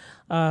yeah,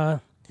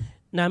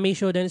 nami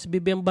show din is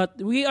BBM, but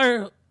we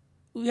are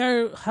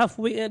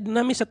halfway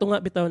nami sa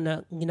tunga bitaw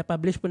na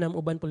gina-publish po ng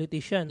uban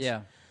politicians.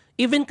 Yeah.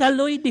 Even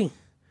Kaloy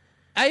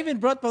I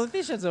even brought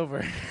politicians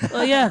over.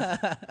 Oh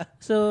yeah.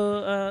 So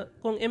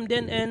kung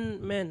MDNN,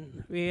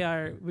 man,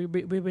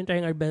 we've been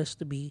trying our best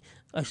to be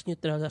as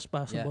neutral as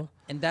possible.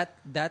 Yeah. And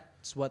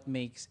that's what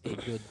makes a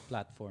good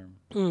platform.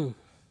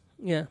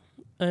 Yeah.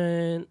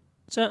 And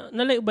sa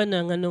nalay ba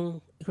na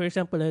nganong, for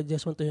example, I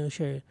just want to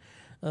share,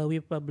 we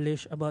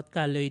publish about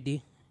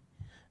Kaloy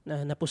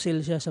na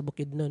napusil siya sa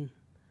Bukidnon.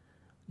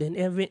 Then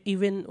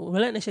even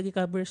wala na siya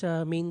gi-cover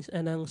sa main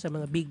sa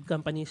mga big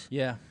companies.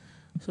 Yeah.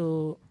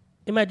 So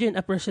imagine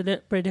a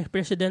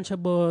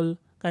presidential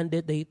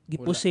candidate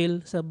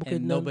gipusil sa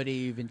Bukidnon. And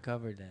nobody even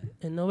covered that.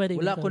 And nobody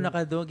Wala ko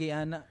nakadogi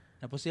ana.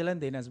 Napusilan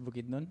din sa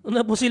Bukidnon.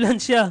 Napusilan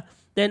siya.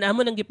 Then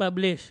amo nang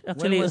gi-publish.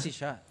 Actually, when was he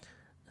shot?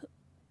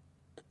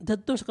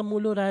 Dadto sa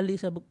Kamulo rally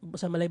sa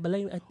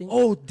Malaybalay, I think.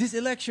 Oh, these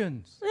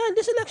elections. Yeah,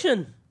 this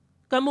election.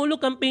 Kamulo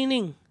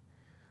campaigning.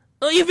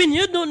 Oh, even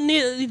you don't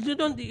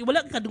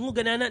wala ka kadungog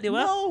ganana, di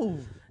ba?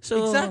 No.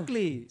 So,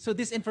 exactly. So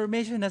this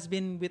information has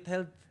been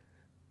withheld.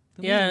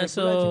 To yeah, me,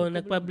 so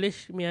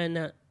nag-publish miya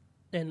na,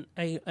 and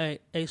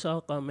I saw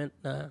a comment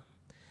na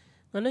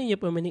ano niya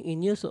pa maning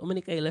inyo, so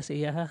maning kaila sa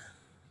iya ha.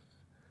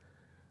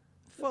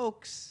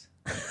 Folks.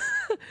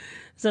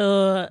 So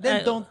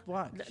then don't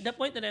watch. The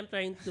point that I'm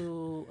trying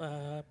to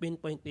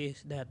pinpoint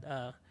is that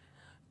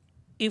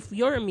if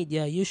you're a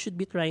media, you should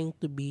be trying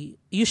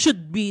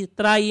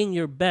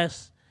your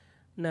best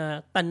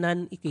na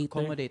tanan i-cater.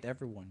 Accommodate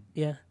everyone.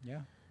 Yeah.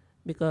 Yeah.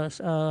 Because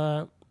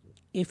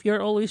if you're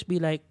always be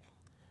like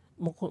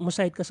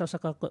muside ka sa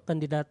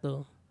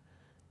kandidato,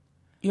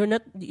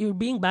 you're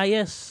being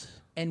biased.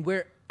 And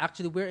we're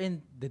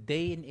in the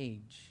day and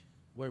age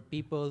where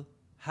people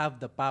have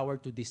the power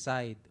to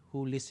decide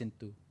who listen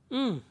to.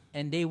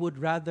 And they would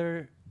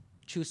rather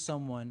choose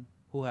someone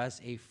who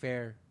has a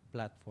fair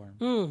platform.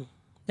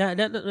 Yeah,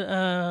 that's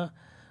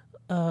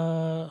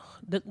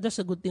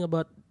a good thing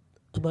about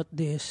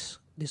this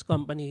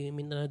company,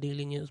 Mindanao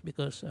Daily News,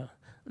 because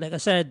like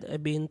I said, I've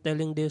been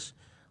telling this,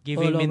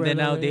 giving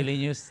Mindanao Daily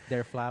News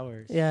their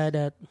flowers. Yeah,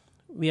 that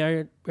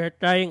we're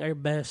trying our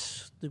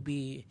best to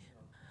be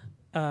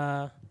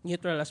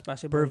neutral as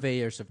possible.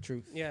 Purveyors of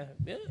truth. Yeah,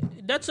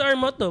 that's our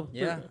motto.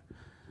 Yeah,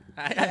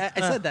 I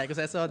said that because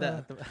I saw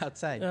that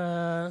outside.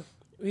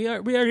 We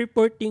are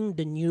reporting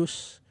the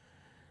news.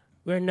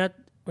 We're not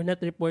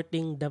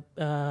reporting the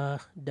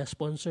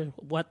sponsor,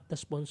 what the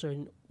sponsor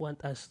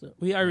want us to.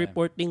 We are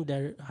reporting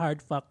the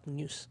hard fact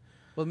news.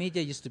 Well,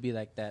 media used to be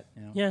like that,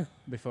 you know. Yeah.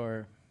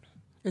 Before.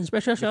 And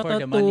special shout out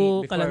to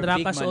before big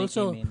Calandracas money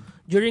also. came in.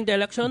 During the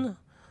election,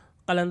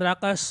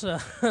 Kalandrakas.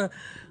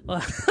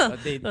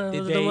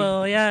 Did they?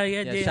 Yeah,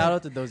 Yeah, shout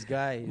out to those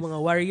guys. mga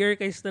warrior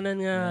kay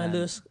tanan nga Yeah.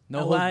 halos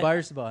No hold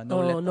bars ba? No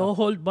let no up.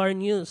 hold bar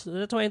news.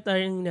 That's why I'm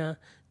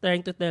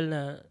trying to tell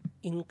na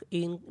in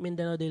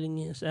Mindanao Daily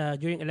News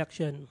during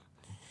election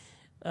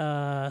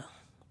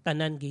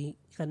kanan gi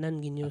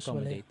news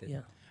wala. Accommodated.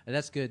 Yeah.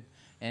 That's good.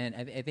 And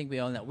I think we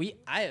all know.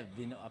 I have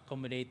been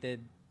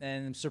accommodated,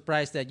 and I'm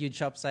surprised that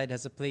Huge Upside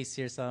has a place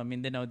here sa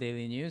Mindanao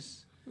Daily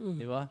News.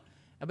 Di ba?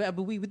 But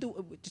we do.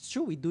 It's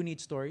true. We do need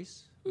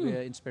stories,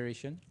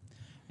 inspiration,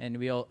 and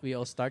we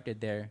all started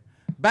there.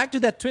 Back to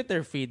that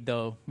Twitter feed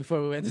though.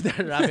 Before we went to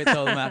that rabbit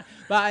hole, Mac.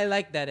 But I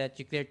like that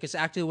you cleared, because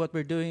actually what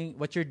we're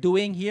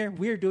doing here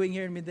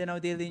in Mindanao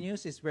Daily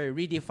News is we're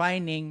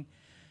redefining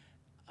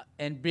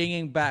and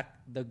bringing back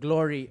the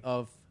glory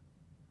of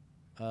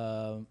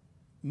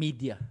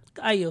media.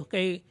 Kaayo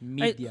kay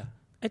Media.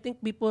 I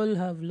think people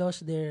have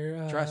lost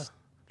their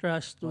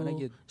trust to, Wala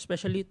gyud.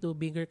 especially to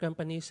bigger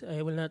companies.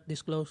 I will not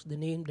disclose their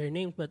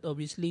names, but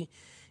obviously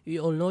you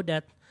all know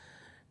that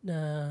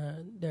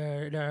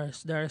there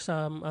are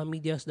some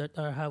medias that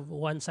have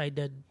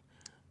one-sided.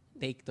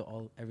 Take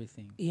to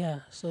everything.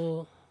 Yeah,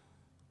 so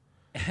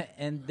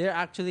And there are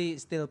actually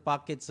still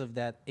pockets of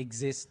that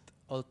exist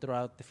all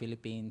throughout the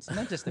Philippines.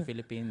 Not just the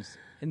Philippines,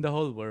 in the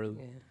whole world.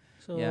 yeah.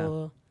 So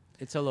Yeah.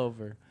 It's all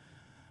over.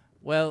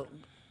 Well,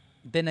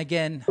 then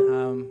again,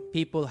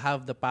 people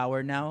have the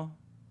power now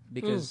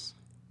because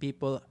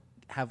people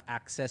have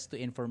access to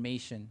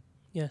information.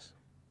 yes.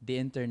 The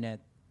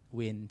internet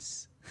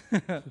wins.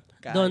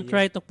 Don't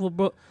try to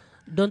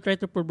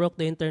provoke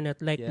the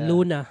internet like Yeah.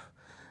 Luna.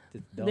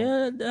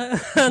 Don't.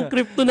 Ang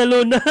crypto na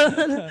Luna.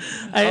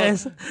 I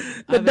haven't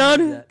heard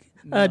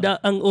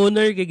that. Ang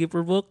owner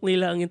giprovoke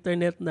nila ang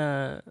internet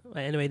na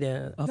anyway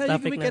the off No,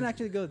 topic we can na.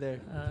 actually go there.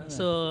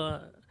 So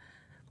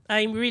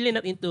I'm really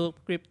not into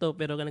crypto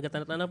pero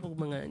nagatanong po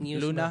mga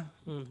news. Luna?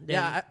 Then,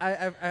 Yeah,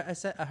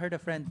 I heard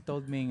a friend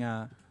told me,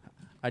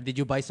 did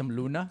you buy some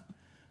Luna?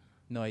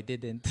 No, I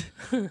didn't.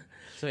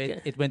 So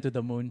it went to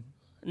the moon.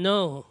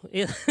 No,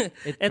 it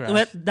crashed.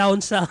 went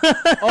down sa.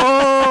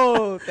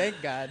 Oh, thank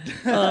God.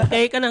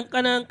 Kay kanang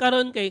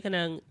karon kay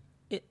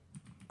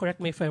correct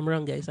me if I'm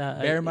wrong guys.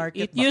 Bear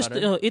market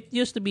It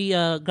used to be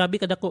grabe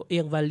kadako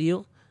iyang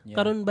value. Yeah.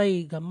 Karon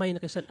bay gamay na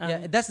kasi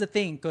Yeah, that's the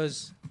thing,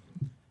 because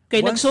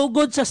kay once-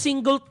 nagsugod sa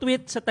single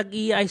tweet sa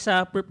tag-iya ay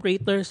sa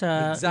proprietor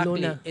sa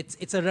exactly, Luna.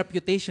 it's a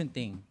reputation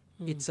thing.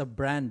 It's a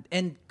brand,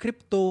 and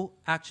crypto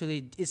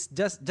actually is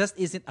just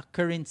isn't a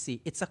currency.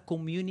 It's a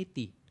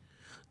community.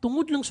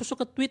 Tungod lang sa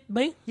tweet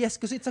bay.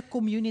 Yes, because it's a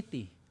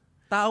community.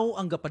 Tao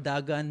ang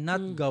gapadagan,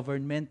 not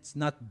governments,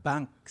 not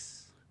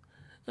banks.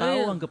 Tao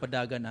Ayan. ang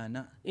gapadagan,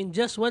 ana. In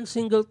just one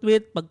single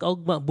tweet,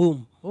 pagkaugma,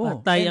 boom.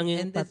 Patay ang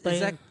and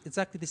patay. it's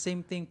exactly the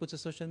same thing put sa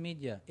social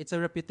media. It's a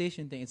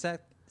reputation thing. It's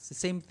the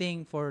same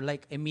thing for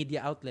like a media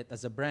outlet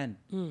as a brand.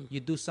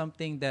 You do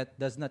something that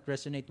does not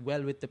resonate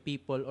well with the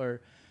people,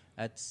 or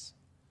it's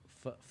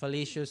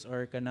fallacious,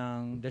 or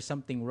kanang there's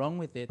something wrong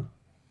with it.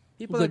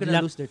 People are Good gonna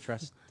luck. lose their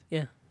trust.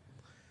 Yeah.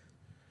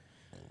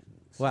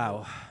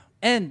 Wow.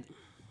 And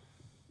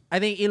I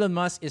think Elon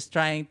Musk is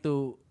trying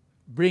to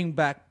bring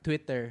back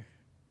Twitter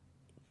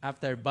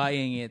after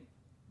buying it.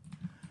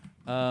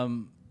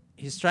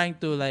 He's trying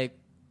to like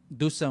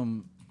do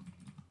some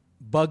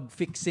bug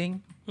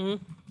fixing.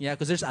 Yeah,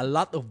 because there's a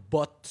lot of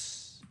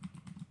bots,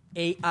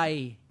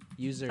 AI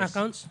users.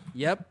 Accounts?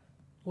 Yep.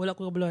 Wala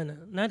ko kabuluhan na.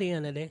 Nari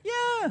na de.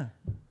 Yeah.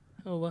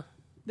 Oh, ba?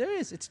 There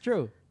is. It's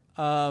true.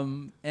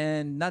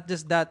 And not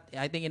just that,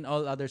 I think in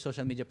all other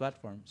social media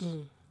platforms.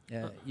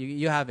 Yeah,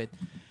 you have it.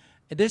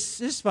 This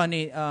is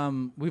funny.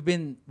 We've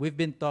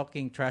been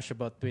talking trash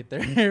about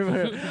Twitter.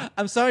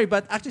 I'm sorry,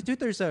 but actually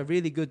Twitter is a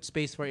really good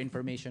space for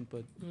information.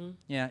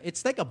 Yeah,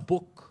 it's like a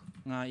book.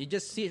 You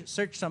just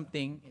search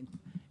something.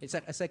 It's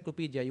like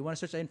encyclopedia. You want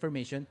to search the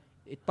information,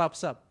 it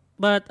pops up.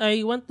 But I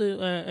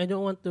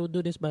don't want to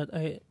do this, but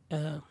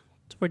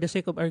for the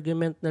sake of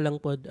argument na lang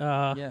pod.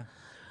 Yeah.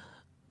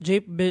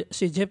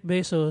 Si Jeff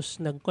Bezos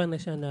nagkuan na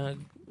siya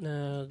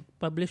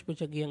nag-publish po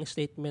siya giyang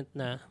statement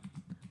na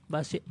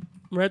base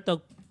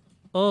Murtog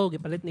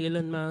gipalit ni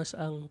Elon Musk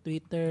ang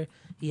Twitter,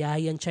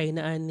 yayan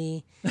China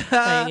ani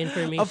kayang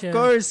information. Of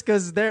course,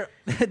 because they're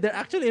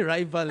actually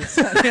rivals.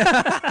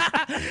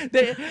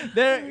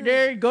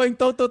 they're going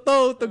toe to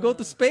toe to go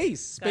to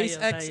space.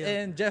 SpaceX Kayo.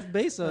 and Jeff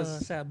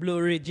Bezos. Sa Blue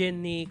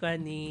Origin ni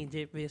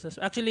Jeff Bezos.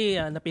 Actually,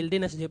 napildi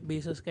na si Jeff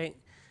Bezos kay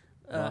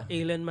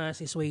Elon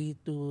Musk is way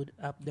too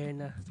up there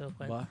na. So,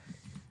 Ba?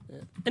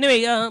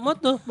 anyway,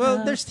 Moto.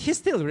 Well, he's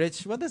still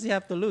rich. What does he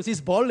have to lose? He's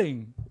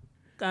balling.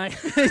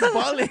 He's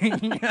balling.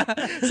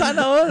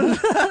 Sana all.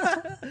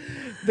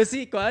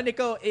 Dasi ko,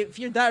 ikaw, if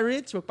you're that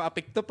rich,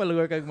 magpapikto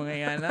palugar kag mga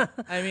yana.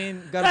 I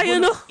mean, garbo.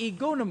 Kaya, no?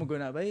 Ego na mo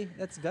guna, bay.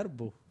 That's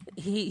garbo.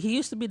 He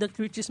used to be the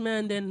richest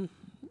man, then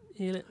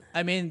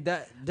I mean,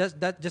 that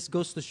just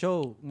goes to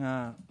show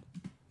nga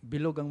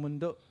bilog ang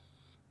mundo.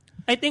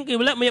 I think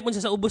wala mayapon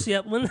siya sa ubos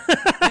yapon.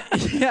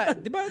 Yeah,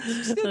 di ba?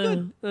 Still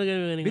good.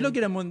 Bilog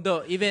yun ang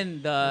mundo. Even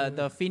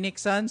the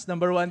Phoenix Suns, #1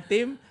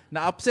 team,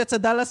 na-upset sa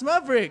Dallas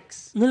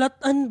Mavericks.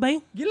 Nulatan ba?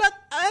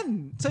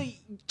 Gilatan. So,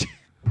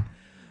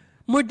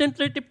 More than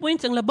 30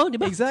 points ang labaw, di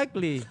ba?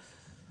 exactly.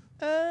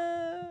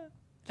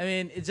 I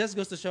mean, it just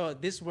goes to show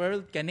this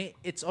world,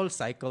 it's all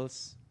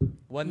cycles.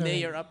 One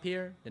day you're up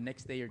here, the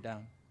next day you're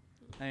down.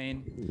 I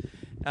mean,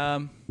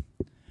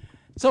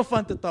 so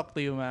fun to talk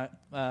to you, Mac.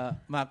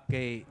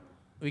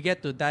 We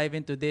get to dive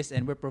into this,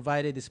 and we're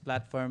provided this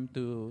platform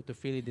to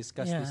freely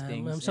discuss these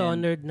things. I'm so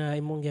honored na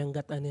imong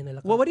gangatan ni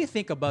nila. Well, what do you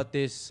think about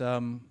this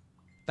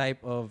type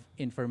of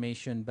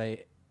information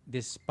by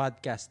this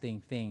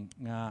podcasting thing?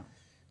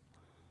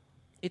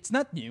 It's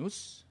not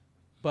news,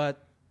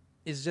 but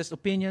it's just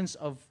opinions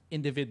of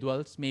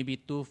individuals, maybe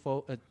two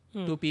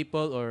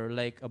people or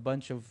like a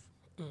bunch of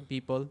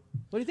people.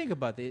 What do you think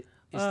about it?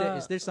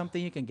 Is there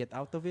something you can get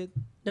out of it?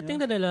 The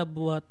thing that I love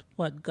about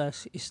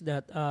podcast is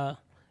that,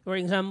 for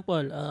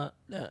example,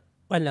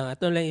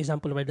 ito lang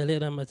example where dali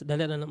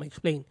na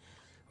ma-explain.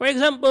 For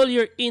example,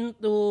 you're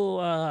into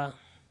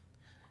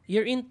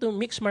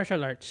mixed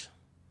martial arts.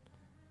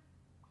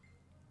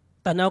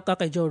 Tanaw ka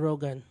kay Joe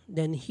Rogan.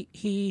 Then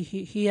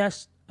he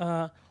has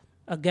a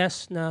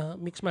guest na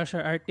mixed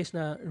martial artist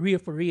na real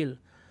for real.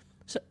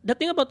 So, the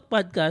thing about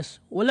podcast,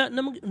 wala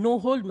na no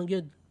hold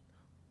magyud.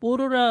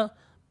 Puro ra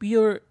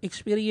pure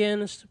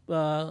experience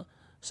sa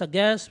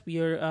guest,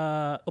 pure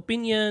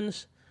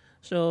opinions.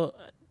 So,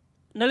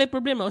 nalay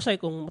problema usay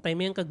kung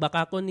mataymayan kag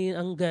bakakon ni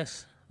ang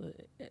guest.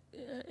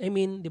 I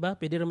mean, di ba?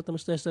 Pwede ra mo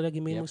istorya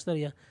gimay mong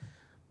istorya.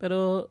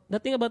 Pero the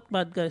thing about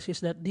podcast is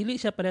that dili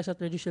siya para sa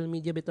traditional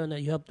media bitaw na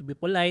you have to be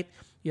polite,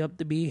 you have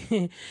to be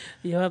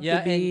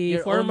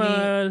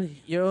formal.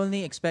 You're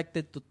only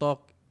expected to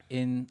talk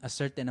in a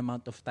certain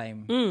amount of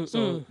time.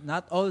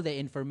 Not all the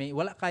information,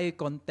 wala kayo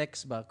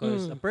context ba?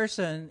 Because a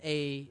person,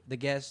 the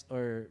guest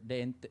or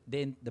the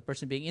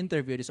person being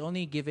interviewed is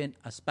only given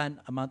a span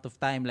amount of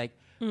time, like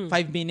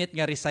 5-minute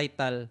nga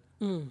recital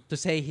to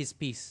say his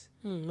piece.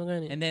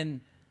 And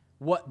then,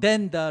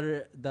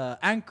 the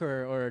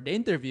anchor or the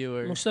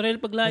interviewer Mustorya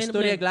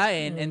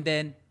paglain and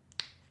then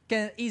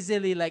can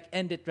easily like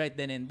end it right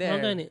then and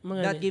there,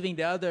 not giving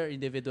the other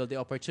individual the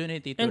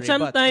opportunity to and rebut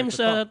sometimes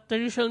or to talk.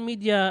 traditional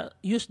media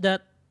use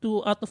that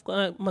to out of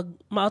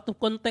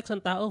context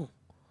ang tao.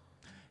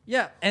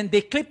 Yeah, and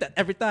they clip that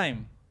every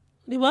time.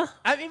 Di ba?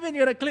 I'm even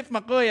gonna clip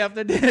McCoy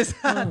after this.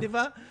 Di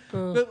ba?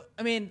 But,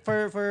 I mean,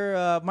 for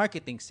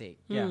marketing's sake.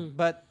 Yeah.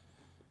 But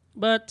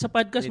sa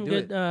podcast they mo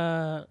do good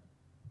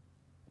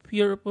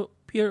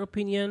pure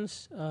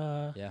opinions,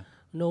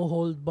 no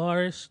hold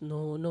bars,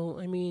 no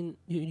I mean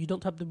you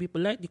don't have to be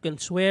polite, you can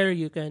swear,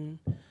 you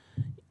can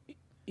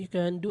do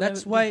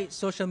that's everything. why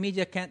social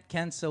media can't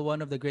cancel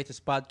one of the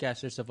greatest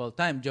podcasters of all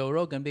time, Joe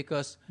Rogan,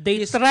 because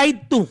they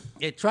tried to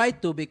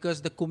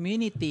because the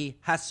community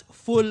has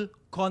full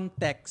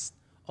context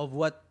of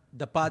what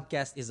the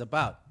podcast is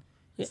about.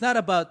 It's not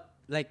about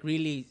like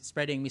really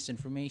spreading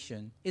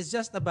misinformation. It's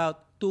just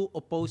about two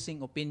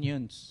opposing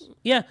opinions.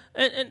 Yeah,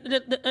 and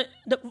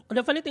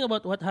the funny thing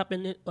about what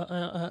happened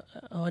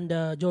on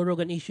the Joe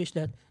Rogan issue is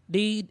that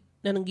they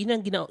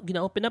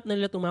gina-open up na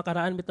nila itong mga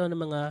karaan bitaw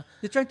ng mga...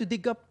 They're trying to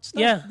dig up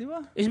stuff, yeah, di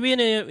ba? It's been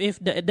if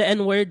the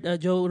N-word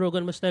Joe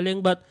Rogan was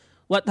telling, but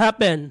what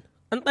happened?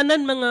 Ang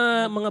tanan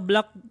mga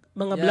black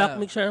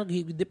mixer,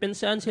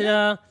 depensahan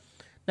sila.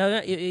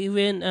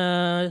 Even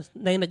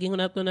naging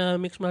na ito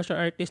na mixed martial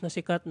artist na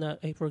sikat na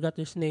I forgot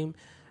his name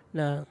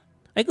na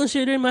I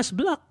consider him as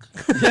black.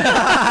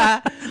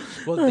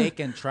 Well, they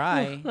can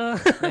try.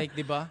 Like,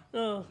 di ba?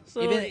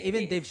 So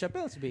even Dave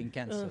Chappelle's being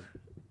canceled.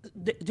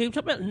 Dave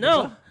Chappelle?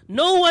 No.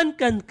 No one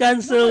can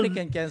cancel. Nobody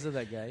can cancel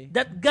that guy.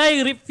 That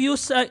guy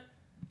refused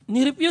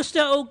ni-refuse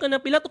siya og kana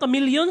pila to ka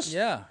millions.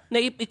 Yeah. Na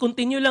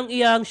i-continue lang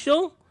iyang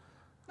show.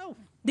 No.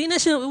 Di na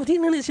siya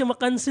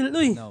ma-cancel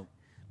oy. No.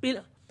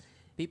 Pila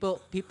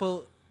People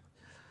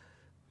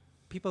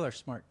are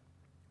smart.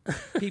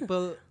 You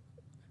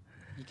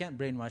can't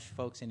brainwash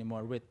folks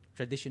anymore with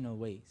traditional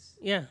ways.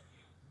 Yeah.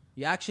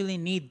 You actually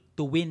need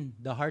to win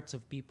the hearts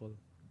of people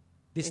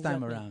this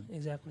time around.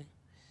 Exactly.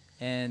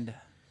 And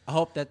I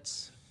hope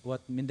that's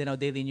what Mindanao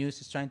Daily News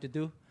is trying to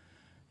do.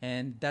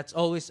 And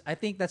I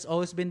think that's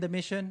always been the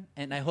mission.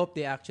 And I hope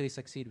they actually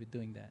succeed with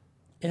doing that.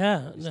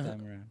 Yeah. This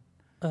time around.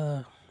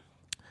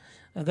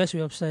 I guess we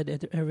have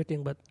said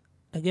everything, but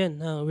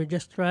again, we're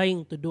just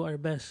trying to do our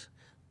best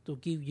to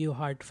give you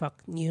hard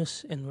fact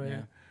news,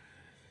 and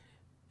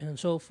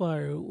so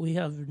far we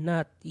have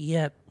not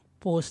yet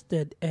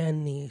posted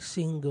any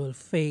single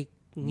fake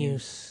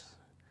news.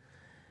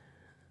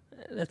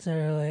 That's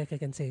all I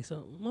can say.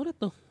 So, mura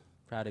to.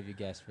 Proud of you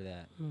guys for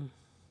that.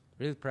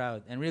 Real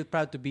proud, and real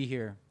proud to be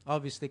here.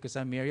 Obviously, because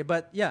I'm here.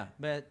 But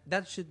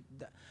that's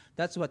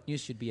what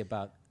news should be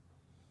about.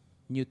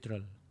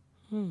 Neutral.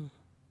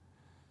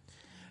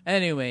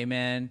 Anyway,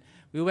 man,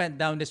 we went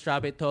down this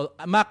rabbit hole.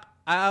 Mac,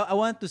 I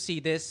want to see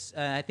this.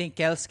 I think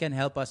Kels can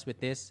help us with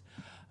this.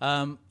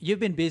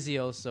 You've been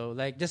busy also,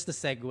 like just the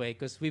segue,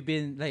 because we've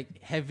been like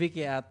heavy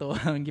kaya ato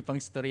ang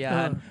gipang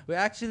storyahan. We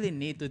actually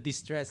need to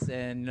distress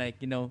and like,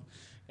 and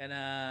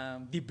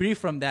debrief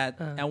from that.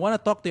 I want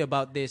to talk to you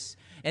about this.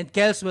 And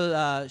Kels will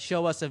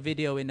show us a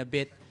video in a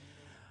bit.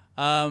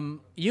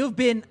 You've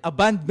been a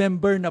band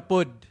member na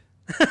pod.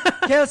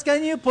 Kels,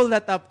 can you pull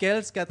that up,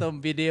 Kels?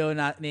 Katong video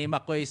na ni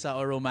Makoy sa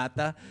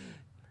Oromata.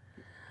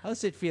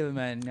 How's it feel,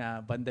 man?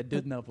 Banda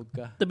dude na pod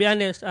ka. To be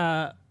honest,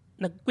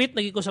 nag-quit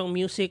ko sa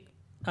music.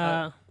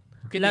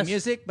 Quitting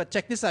music, but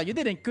check this out. You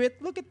didn't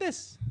quit. Look at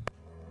this.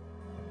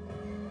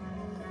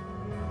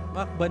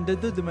 Mak, banda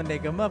dude, dumanday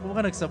ka, Mak.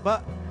 Mukha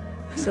nagsaba.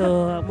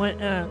 So,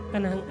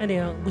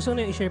 gusto ko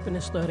na i-share pa na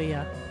story.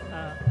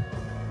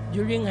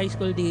 During high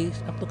school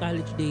days, up to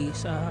college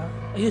days,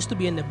 I used to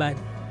be in a band.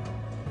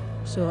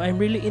 So,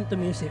 I'm really into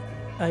music.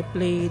 I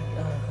played,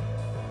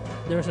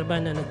 there was a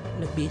band na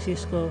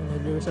nag-bassist ko,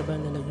 there was a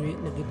band na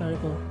nag-guitar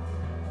ko.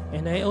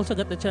 And I also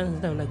got the chance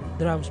na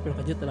nag-drums, pero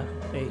kajutra.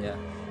 Okay. Yeah.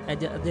 I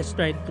just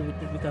tried to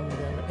become a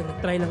drummer. And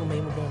nag-try lang may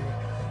mo drummer.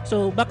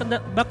 So, back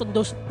on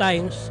those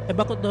times,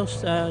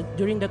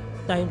 during that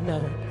time na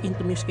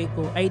into music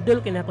ko, idol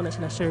kinako na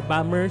sila Sir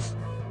Bummers,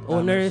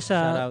 owner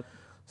sa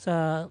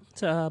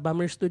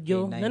Bummer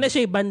Studio. K9. Na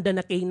siya banda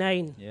na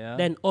K9. Yeah.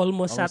 Then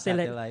Almost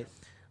Satellite.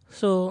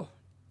 So,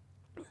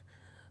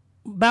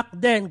 back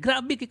then,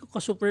 grabe ko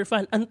super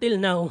fan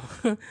until now.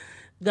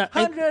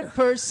 100%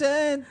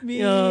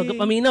 me.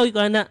 Kapaminaw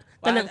ko na.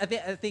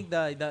 I think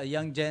the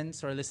young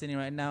gens who are listening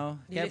right now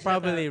can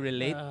probably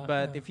relate.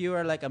 But if you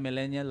are like a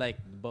millennial, like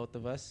both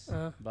of us,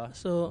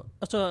 so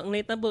ang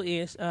naitabo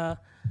is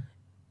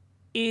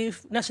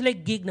if nasa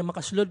like gig na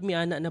makasulod mi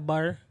ana na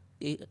bar,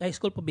 high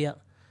school pa biya,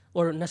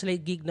 or nasa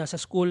like gig na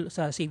sa school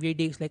sa Xavier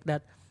Days like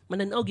that,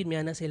 mananaw gid mi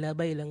ana sila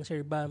ba ilang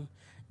Sir Bam.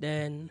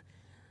 Then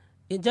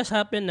it just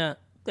happened na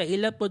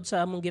kaila pod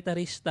sa among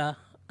gitarista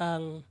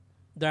ang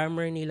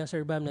drummer nila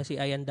Sir Bam na si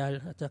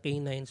Ayandal at sa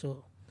K9.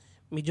 So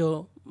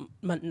medyo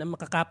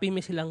makakopy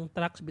mi silang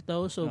tracks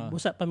bitaw. So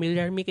busa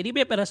familiar mi kay di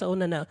ba para sa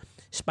una na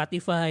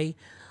Spotify.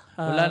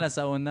 Wala na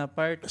sa una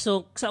part.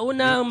 So sa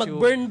una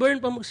mag-burn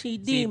pa mag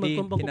CD,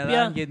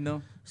 magkumpakopya.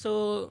 No?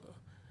 So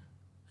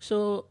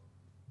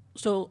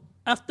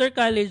after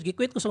college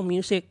giquit ko sa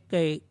music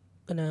kay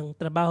kanang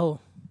trabaho.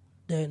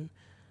 Then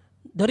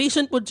the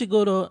reason po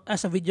siguro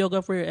as a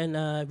videographer and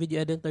a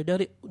video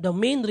editor, the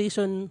main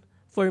reason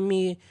for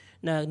me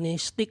na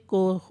ni-stick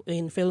ko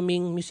in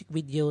filming music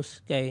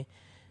videos kay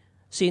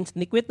since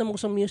ni-quit na mo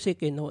sa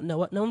music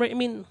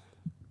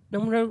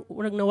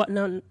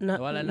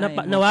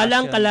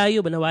nawalang kalayo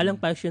ba, nawalang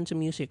passion sa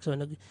music. So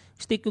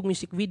nag-stick ko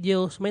music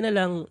videos, may na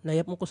lang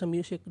nayap mo ko sa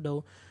music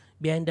daw,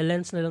 behind the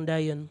lens na lang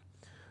dayon.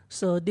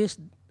 So this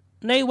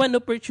na one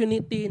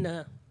opportunity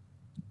na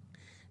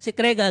si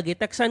Krega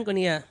gitaksan ko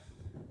niya.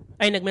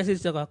 Ay nag-message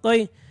ako,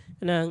 Koy,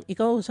 kanang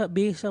ikaw sa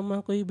base sa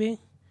mga Koy be.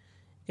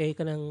 Kay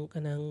kanang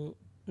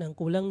nang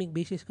kulang mig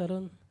basis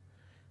karon.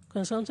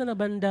 Kan saan sa na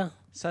banda?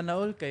 Sana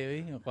all kayo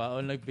yung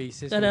kaon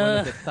nag-basis one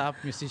of the top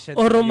musicians.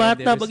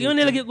 Oromata, pag yun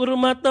nilagay ko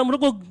Oromata,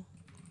 murukog.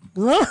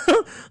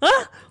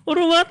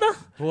 Oromata?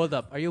 Hold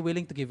up, are you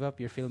willing to give up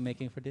your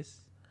filmmaking for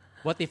this?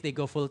 What if they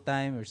go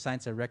full-time or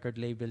signs a record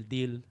label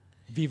deal,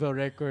 Viva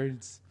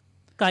Records?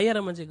 Kaya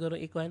raman siguro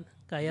ikwan,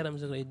 kaya raman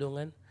siguro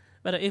idungan.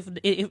 Pero if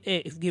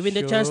given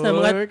the chance na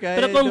mga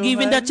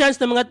given the chance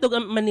na mga tug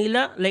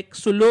Manila like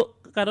Sulo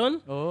karon.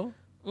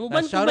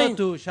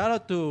 Shout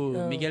out to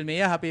Miguel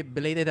Mea,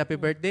 belated happy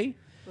birthday.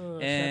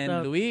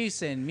 And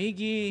Luis and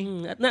Miggy.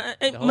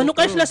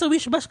 Manukay sila sa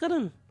Wish Bus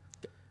karon.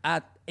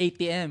 At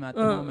ATM at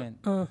the moment.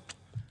 I'm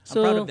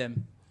proud of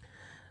them.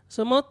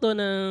 So moto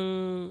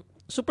ng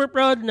super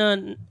proud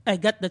na I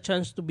got the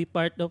chance to be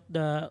part of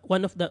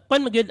one of the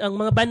ang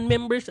mga band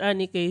members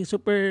ani kay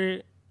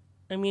super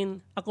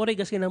ako rin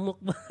kasi namuk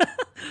ba.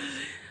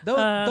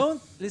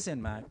 Don't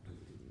listen, Mac.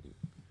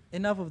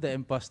 Enough of the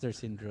imposter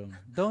syndrome.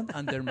 Don't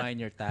undermine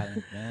your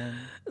talent, man.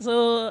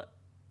 So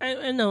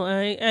I know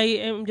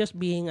I am just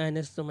being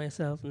honest to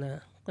myself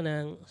na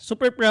kanang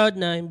super proud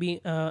na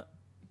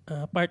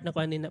part ko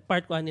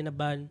ani na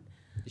band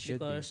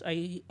because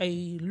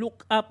I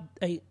look up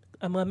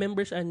ang mga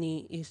members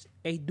ani is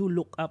I do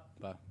look up.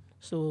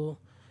 So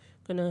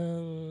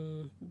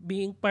kanang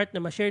being part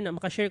na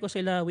makashare ko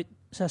sila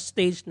sa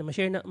stage na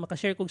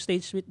makashare ko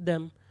stage with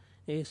them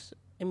is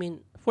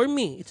for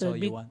me it's so a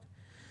big you want?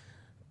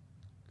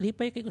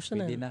 Lipay kay gusto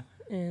na.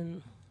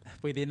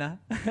 Pwede na.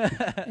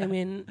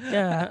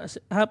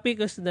 Happy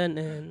ko sa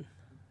dan and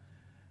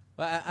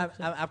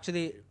I'm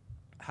actually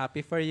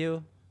happy for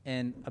you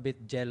and a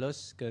bit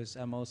jealous because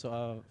I'm also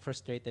a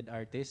frustrated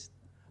artist.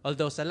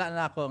 Although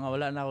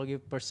wala na ako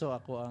pursue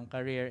ako ang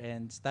career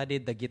and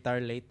studied the guitar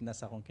late na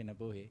sa akong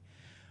kinabuhi.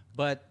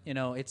 But,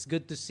 it's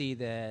good to see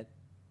that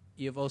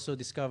you've also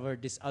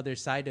discovered this other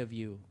side of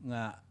you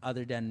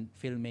other than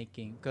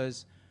filmmaking.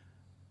 Because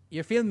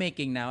you're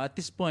filmmaking now, at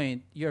this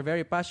point, you're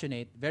very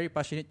passionate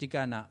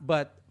Chicana,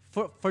 but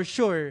for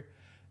sure,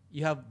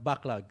 you have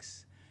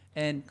backlogs.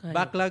 And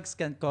backlogs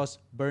can cause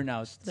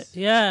burnout.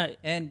 Yeah.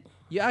 And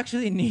you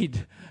actually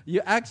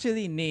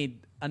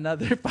need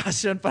another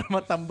passion para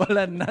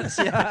matambalan na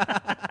siya.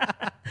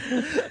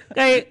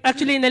 Kay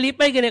actually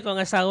nalipay gani ko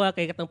ang asawa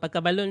kay katong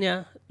pagkabalo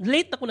niya.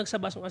 Late ako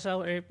nagsaba sa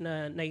asawa Erp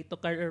na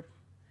naitokar Erp.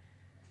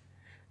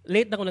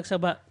 Late na ako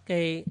nagsaba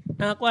kay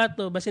ang ako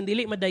ato basin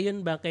dili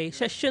madayon ba kay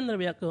session na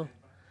ba ako.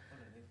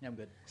 I'm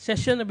good.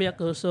 Session na ba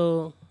ako. So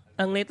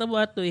ang naitabo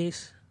ato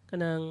is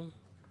kanang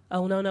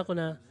una ko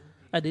na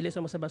dili sa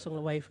masabasong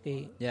wife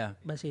kay Yeah.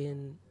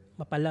 basin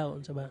mapalaw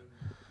unsa ba.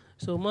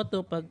 So mo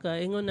to pagka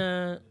ingon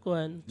na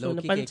kuan. So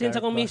Low-key napansin kay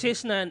sa akong Carpa.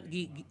 misis na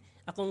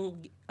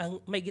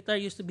my guitar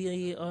used to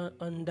be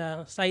on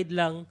the side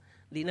lang,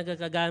 di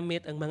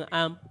nagagagamit ang mga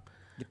amp.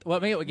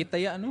 May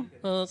gitaya ano?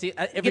 Si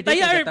every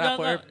Gitaya day Erp, ka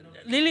Erp.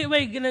 lili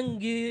way ginang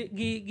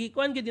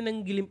kuan gid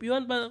nang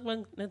gilimpyuan pa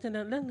lang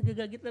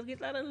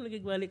nagagitar-gitaran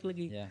nagibalik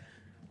lagi. Yeah.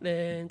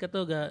 Then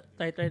katoga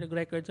try to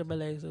record sa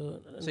balay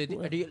so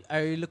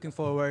Are you looking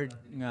forward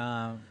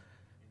nga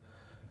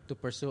to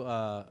pursue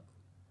a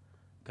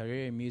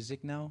career in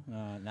music now?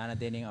 Nana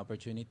din yung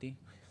opportunity?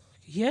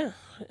 yeah,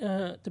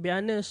 to be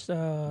honest,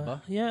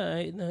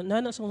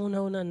 nana sa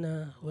una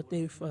na what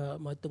if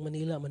madtong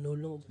Manila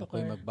manulong og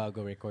Ako'y tukar.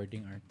 magbago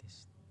recording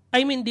artist.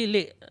 I mean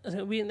dili.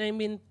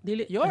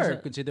 Dili. You're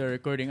considered a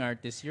recording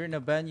artist. You're in a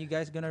band. You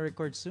guys gonna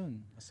record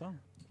soon a song.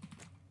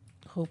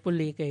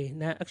 Hopefully kay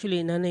na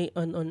actually nanay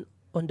on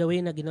the way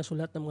na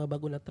ginasulat ng mga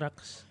bago na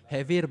tracks.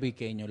 Heavy rin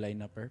kayo inyo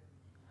lineup, Erp?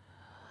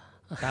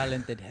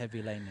 Talented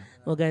heavy lineup.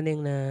 O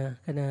ganing na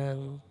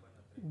kanang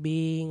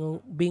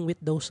being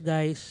with those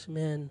guys,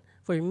 man.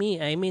 For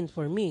me,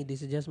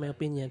 this is just my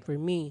opinion. For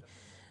me,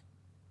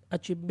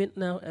 achievement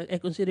na I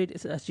consider it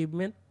as an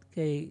achievement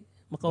kay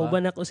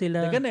makauban ako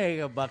sila. Dagan na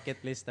yung bucket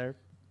list, Erp.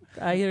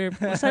 Ayer,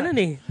 sana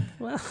ni.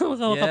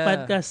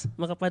 Maka-podcast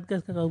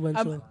ka kauban.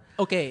 So,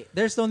 Okay,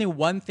 there's only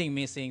one thing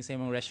missing sa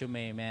imong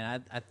resume,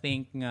 man. I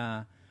think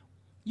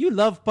you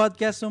love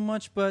podcasts so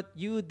much, but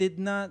you did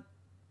not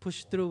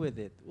push through with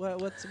it.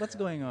 What's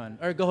going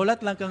on? Or gahulat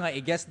lang ka nga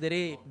i-guess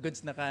diri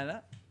goods na ka na?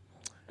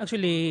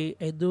 actually,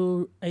 I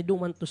do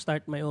want to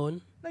start my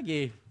own.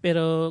 Lagi.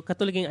 Pero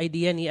katulad yung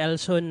idea ni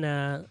Alson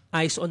na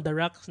Eyes on the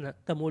Rocks na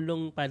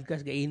kamulong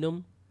podcast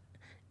gainom.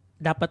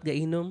 Dapat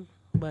gainom.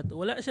 But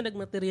wala siya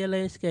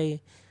nagmaterialize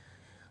kay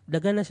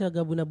dagan na siya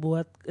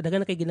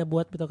dagan na kay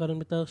ginabuhat bitaw karon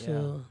bitaw.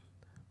 So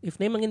if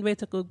na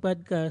mang-invite sa kog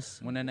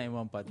podcast, Muna na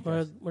imong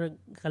podcast. murag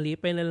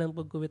kalipay na lang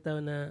pag ko bitaw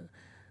na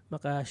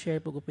maka-share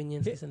pag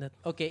opinions sa that.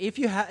 Okay, if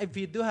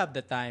you do have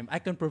the time, I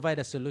can provide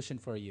a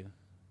solution for you.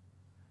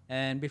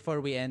 And before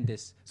we end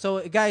this.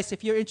 So guys, if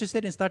you're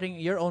interested in starting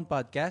your own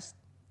podcast,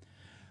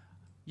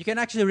 you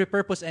can actually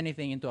repurpose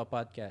anything into a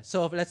podcast.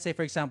 So let's say,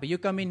 for example, you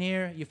come in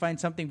here, you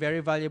find something very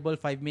valuable,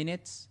 5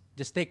 minutes.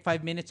 Just take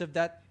 5 minutes of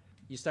that.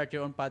 You start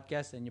your own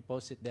podcast and you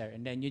post it there.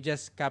 And then you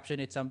just caption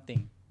it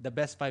something. The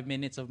best 5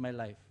 minutes of my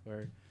life.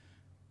 Or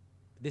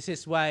this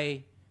is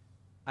why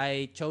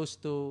I chose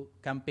to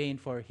campaign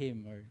for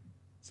him. Or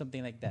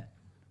something like that.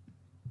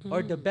 Or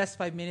the best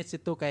 5 minutes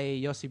ito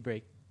kay Yossi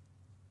Break.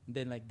 And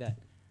then like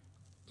that.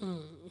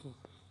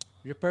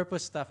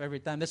 Repurpose stuff every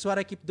time. That's what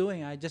I keep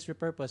doing. I just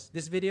repurpose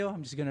this video.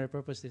 I'm just gonna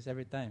repurpose this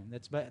every time.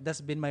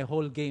 That's been my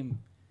whole game.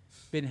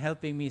 Been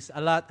helping me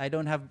a lot. I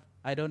don't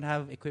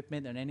have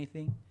equipment or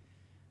anything.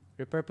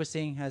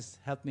 Repurposing has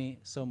helped me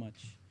so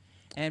much,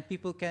 and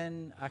people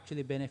can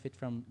actually benefit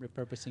from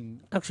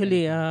repurposing.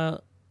 Actually,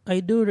 I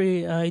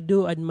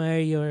do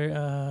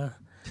admire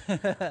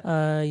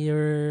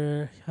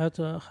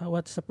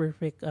what's the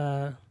perfect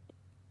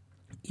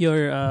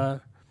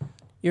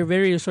you're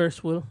very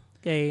resourceful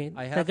kay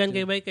I have tagan to.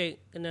 kay bay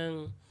kay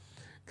kanang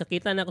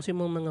kakita na ko sa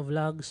imong mga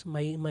vlogs,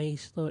 may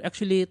story.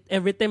 Actually,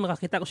 every time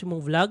makakita ko sa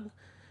imong vlog,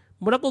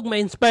 mura kog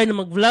ma-inspire na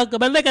mag-vlog.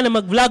 Kabantay ka na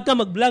mag-vlog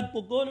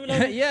po ko.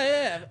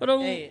 Yeah.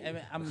 Parang- Hey,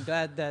 I'm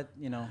glad that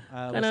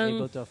I was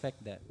able to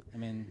affect that.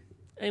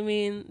 I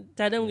mean,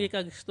 tadang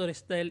kag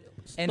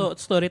And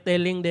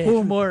storytelling din.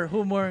 Who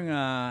more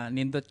nga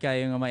nindot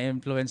kayo nga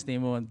ma-influence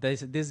nimo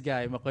this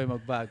guy makoy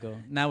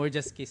magbago. Now we're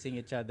just kissing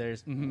each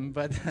other's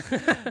but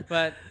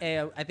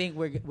I think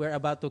we're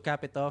about to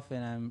cap it off,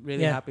 and I'm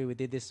really happy we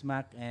did this,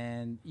 Mac,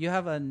 and you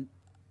have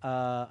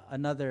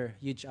another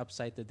huge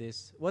upside to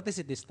this. What is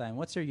it this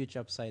time? What's your huge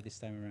upside this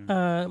time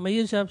around? My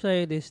huge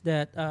upside is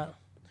that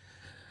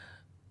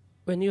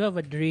when you have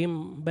a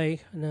dream by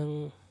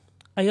ng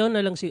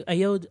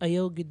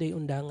ayaw giday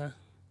undanga.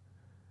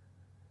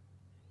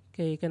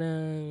 Kay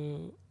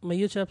kanang may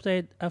huge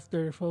upside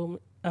after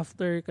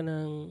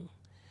kanang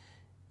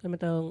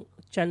kamitang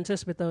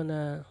chances bitaw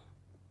na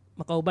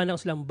makauban ako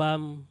silang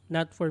BAM,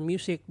 not for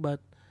music but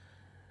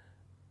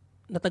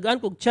natagaan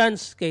kog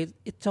chance kay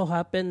it so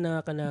happen na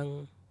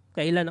kanang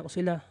kailan ako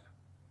sila.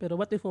 Pero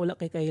what if wala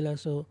kay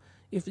kaila? So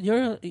if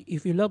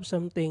you love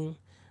something,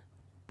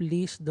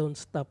 please don't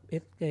stop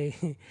it kay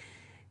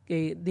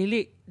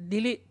dili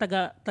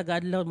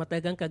taga-adlaw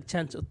matagang kag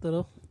chance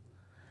utro.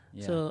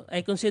 Yeah. So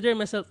I consider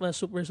myself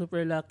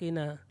super lucky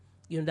na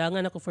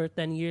yundangan ako for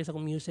 10 years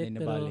akong music,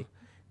 Then pero nabalik.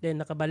 then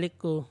nakabalik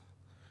ko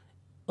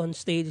on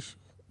stage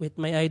with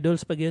my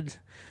idols pag yun.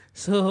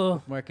 So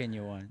More can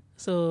you want?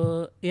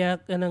 yeah,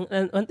 kanang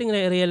one thing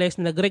na realize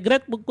na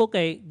nagregret pug ko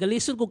kay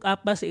galisod kog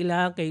apa sa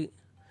ilaha kay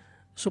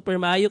super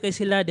maayo kay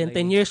sila then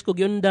 10 years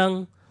kog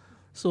yundang.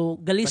 So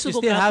galisod But you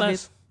kog still have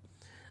apas.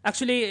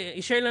 Actually,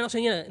 i-share lang ako sa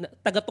inyo.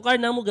 Taga-tukar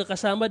na mo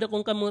gakasama da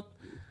kong kamot.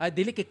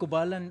 Dili kay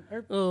Kubalan.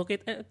 Oh, okay,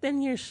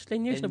 10 years.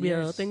 10 years na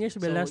biya. 10 years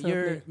na biya last So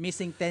you're na.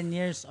 missing 10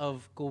 years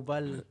of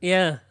Kubal.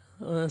 Yeah.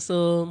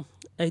 So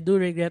I do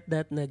regret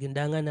that na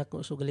gindangan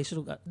ako so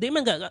galisod. Di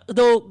man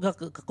though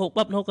cope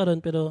up na ko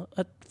karon pero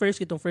at first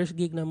itong first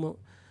gig na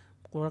mo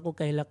kung ako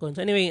kay lakon.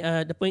 So anyway,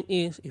 the point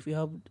is if you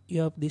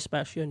have this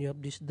passion, you have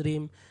this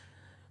dream,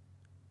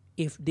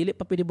 if dili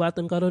pa pwede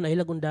baton karon ay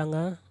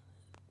lagundanga,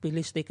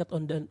 please take it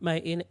on the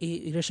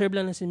i-reserve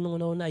lang na sa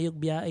mga una ayog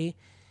biyahe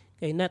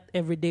kay not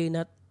every day,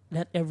 not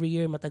every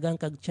year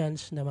matagang kag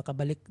chance na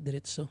makabalik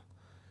diretso.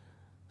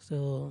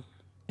 So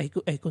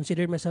I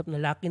consider myself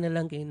na lucky na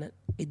lang kay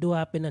it do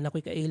happen na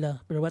nakoy kaila.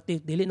 Pero what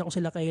if dili na ko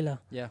sila kaila?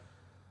 Yeah.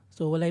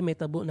 So walay may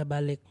tabo na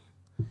balik.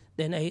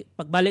 Then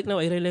pagbalik na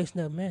I realize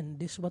na man,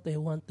 this is what I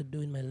want to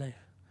do in my life.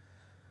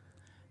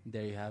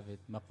 There you have it.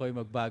 Makoy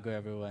Magbago,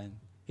 everyone.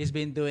 He's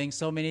been doing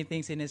so many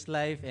things in his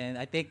life and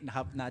I think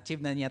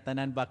na-achieve na niya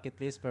tanan bucket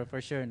list pero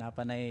for sure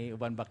napanay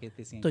uban bucket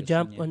list To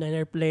jump on an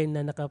airplane na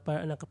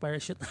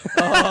naka-parachute.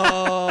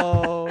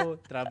 Oh,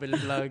 travel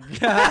vlog.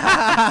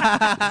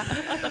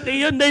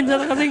 Okay, yun din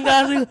sa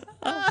kasing-kasing.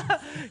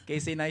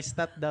 Casey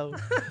Neistat daw.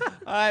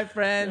 All right,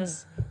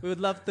 friends. We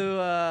would love to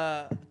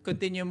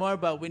continue more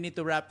but we need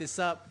to wrap this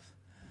up.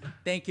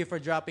 Thank you for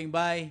dropping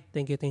by.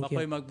 Thank you.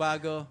 Makoy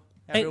Magbago.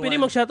 Ay, pwede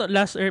mag-shoutout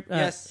last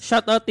Yes.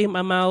 Shoutout Team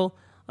Amaw.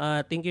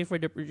 Thank you for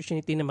the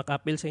opportunity na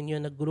makapil sa inyo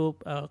na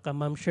group. Ka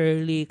Ma'am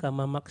Shirley, ka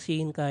Ma'am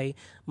Maxine, kay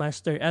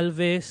Master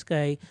Elvis,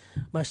 kay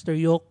Master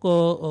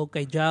Yoko, o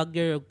kay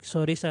Jagger.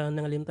 Sorry sa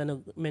nangalimtan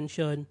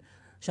nag-mention.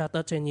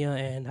 Shoutout sa inyo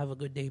and have a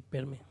good day,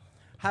 Perme.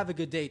 Have a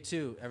good day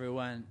too,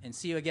 everyone. And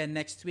see you again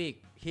next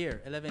week here,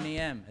 11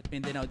 a.m. at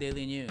Mindanao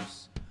Daily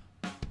News.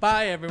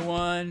 Bye,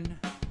 everyone.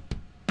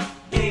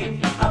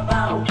 Di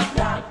Amaw,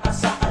 lang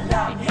asa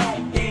alam.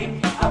 Di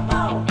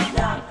Amaw.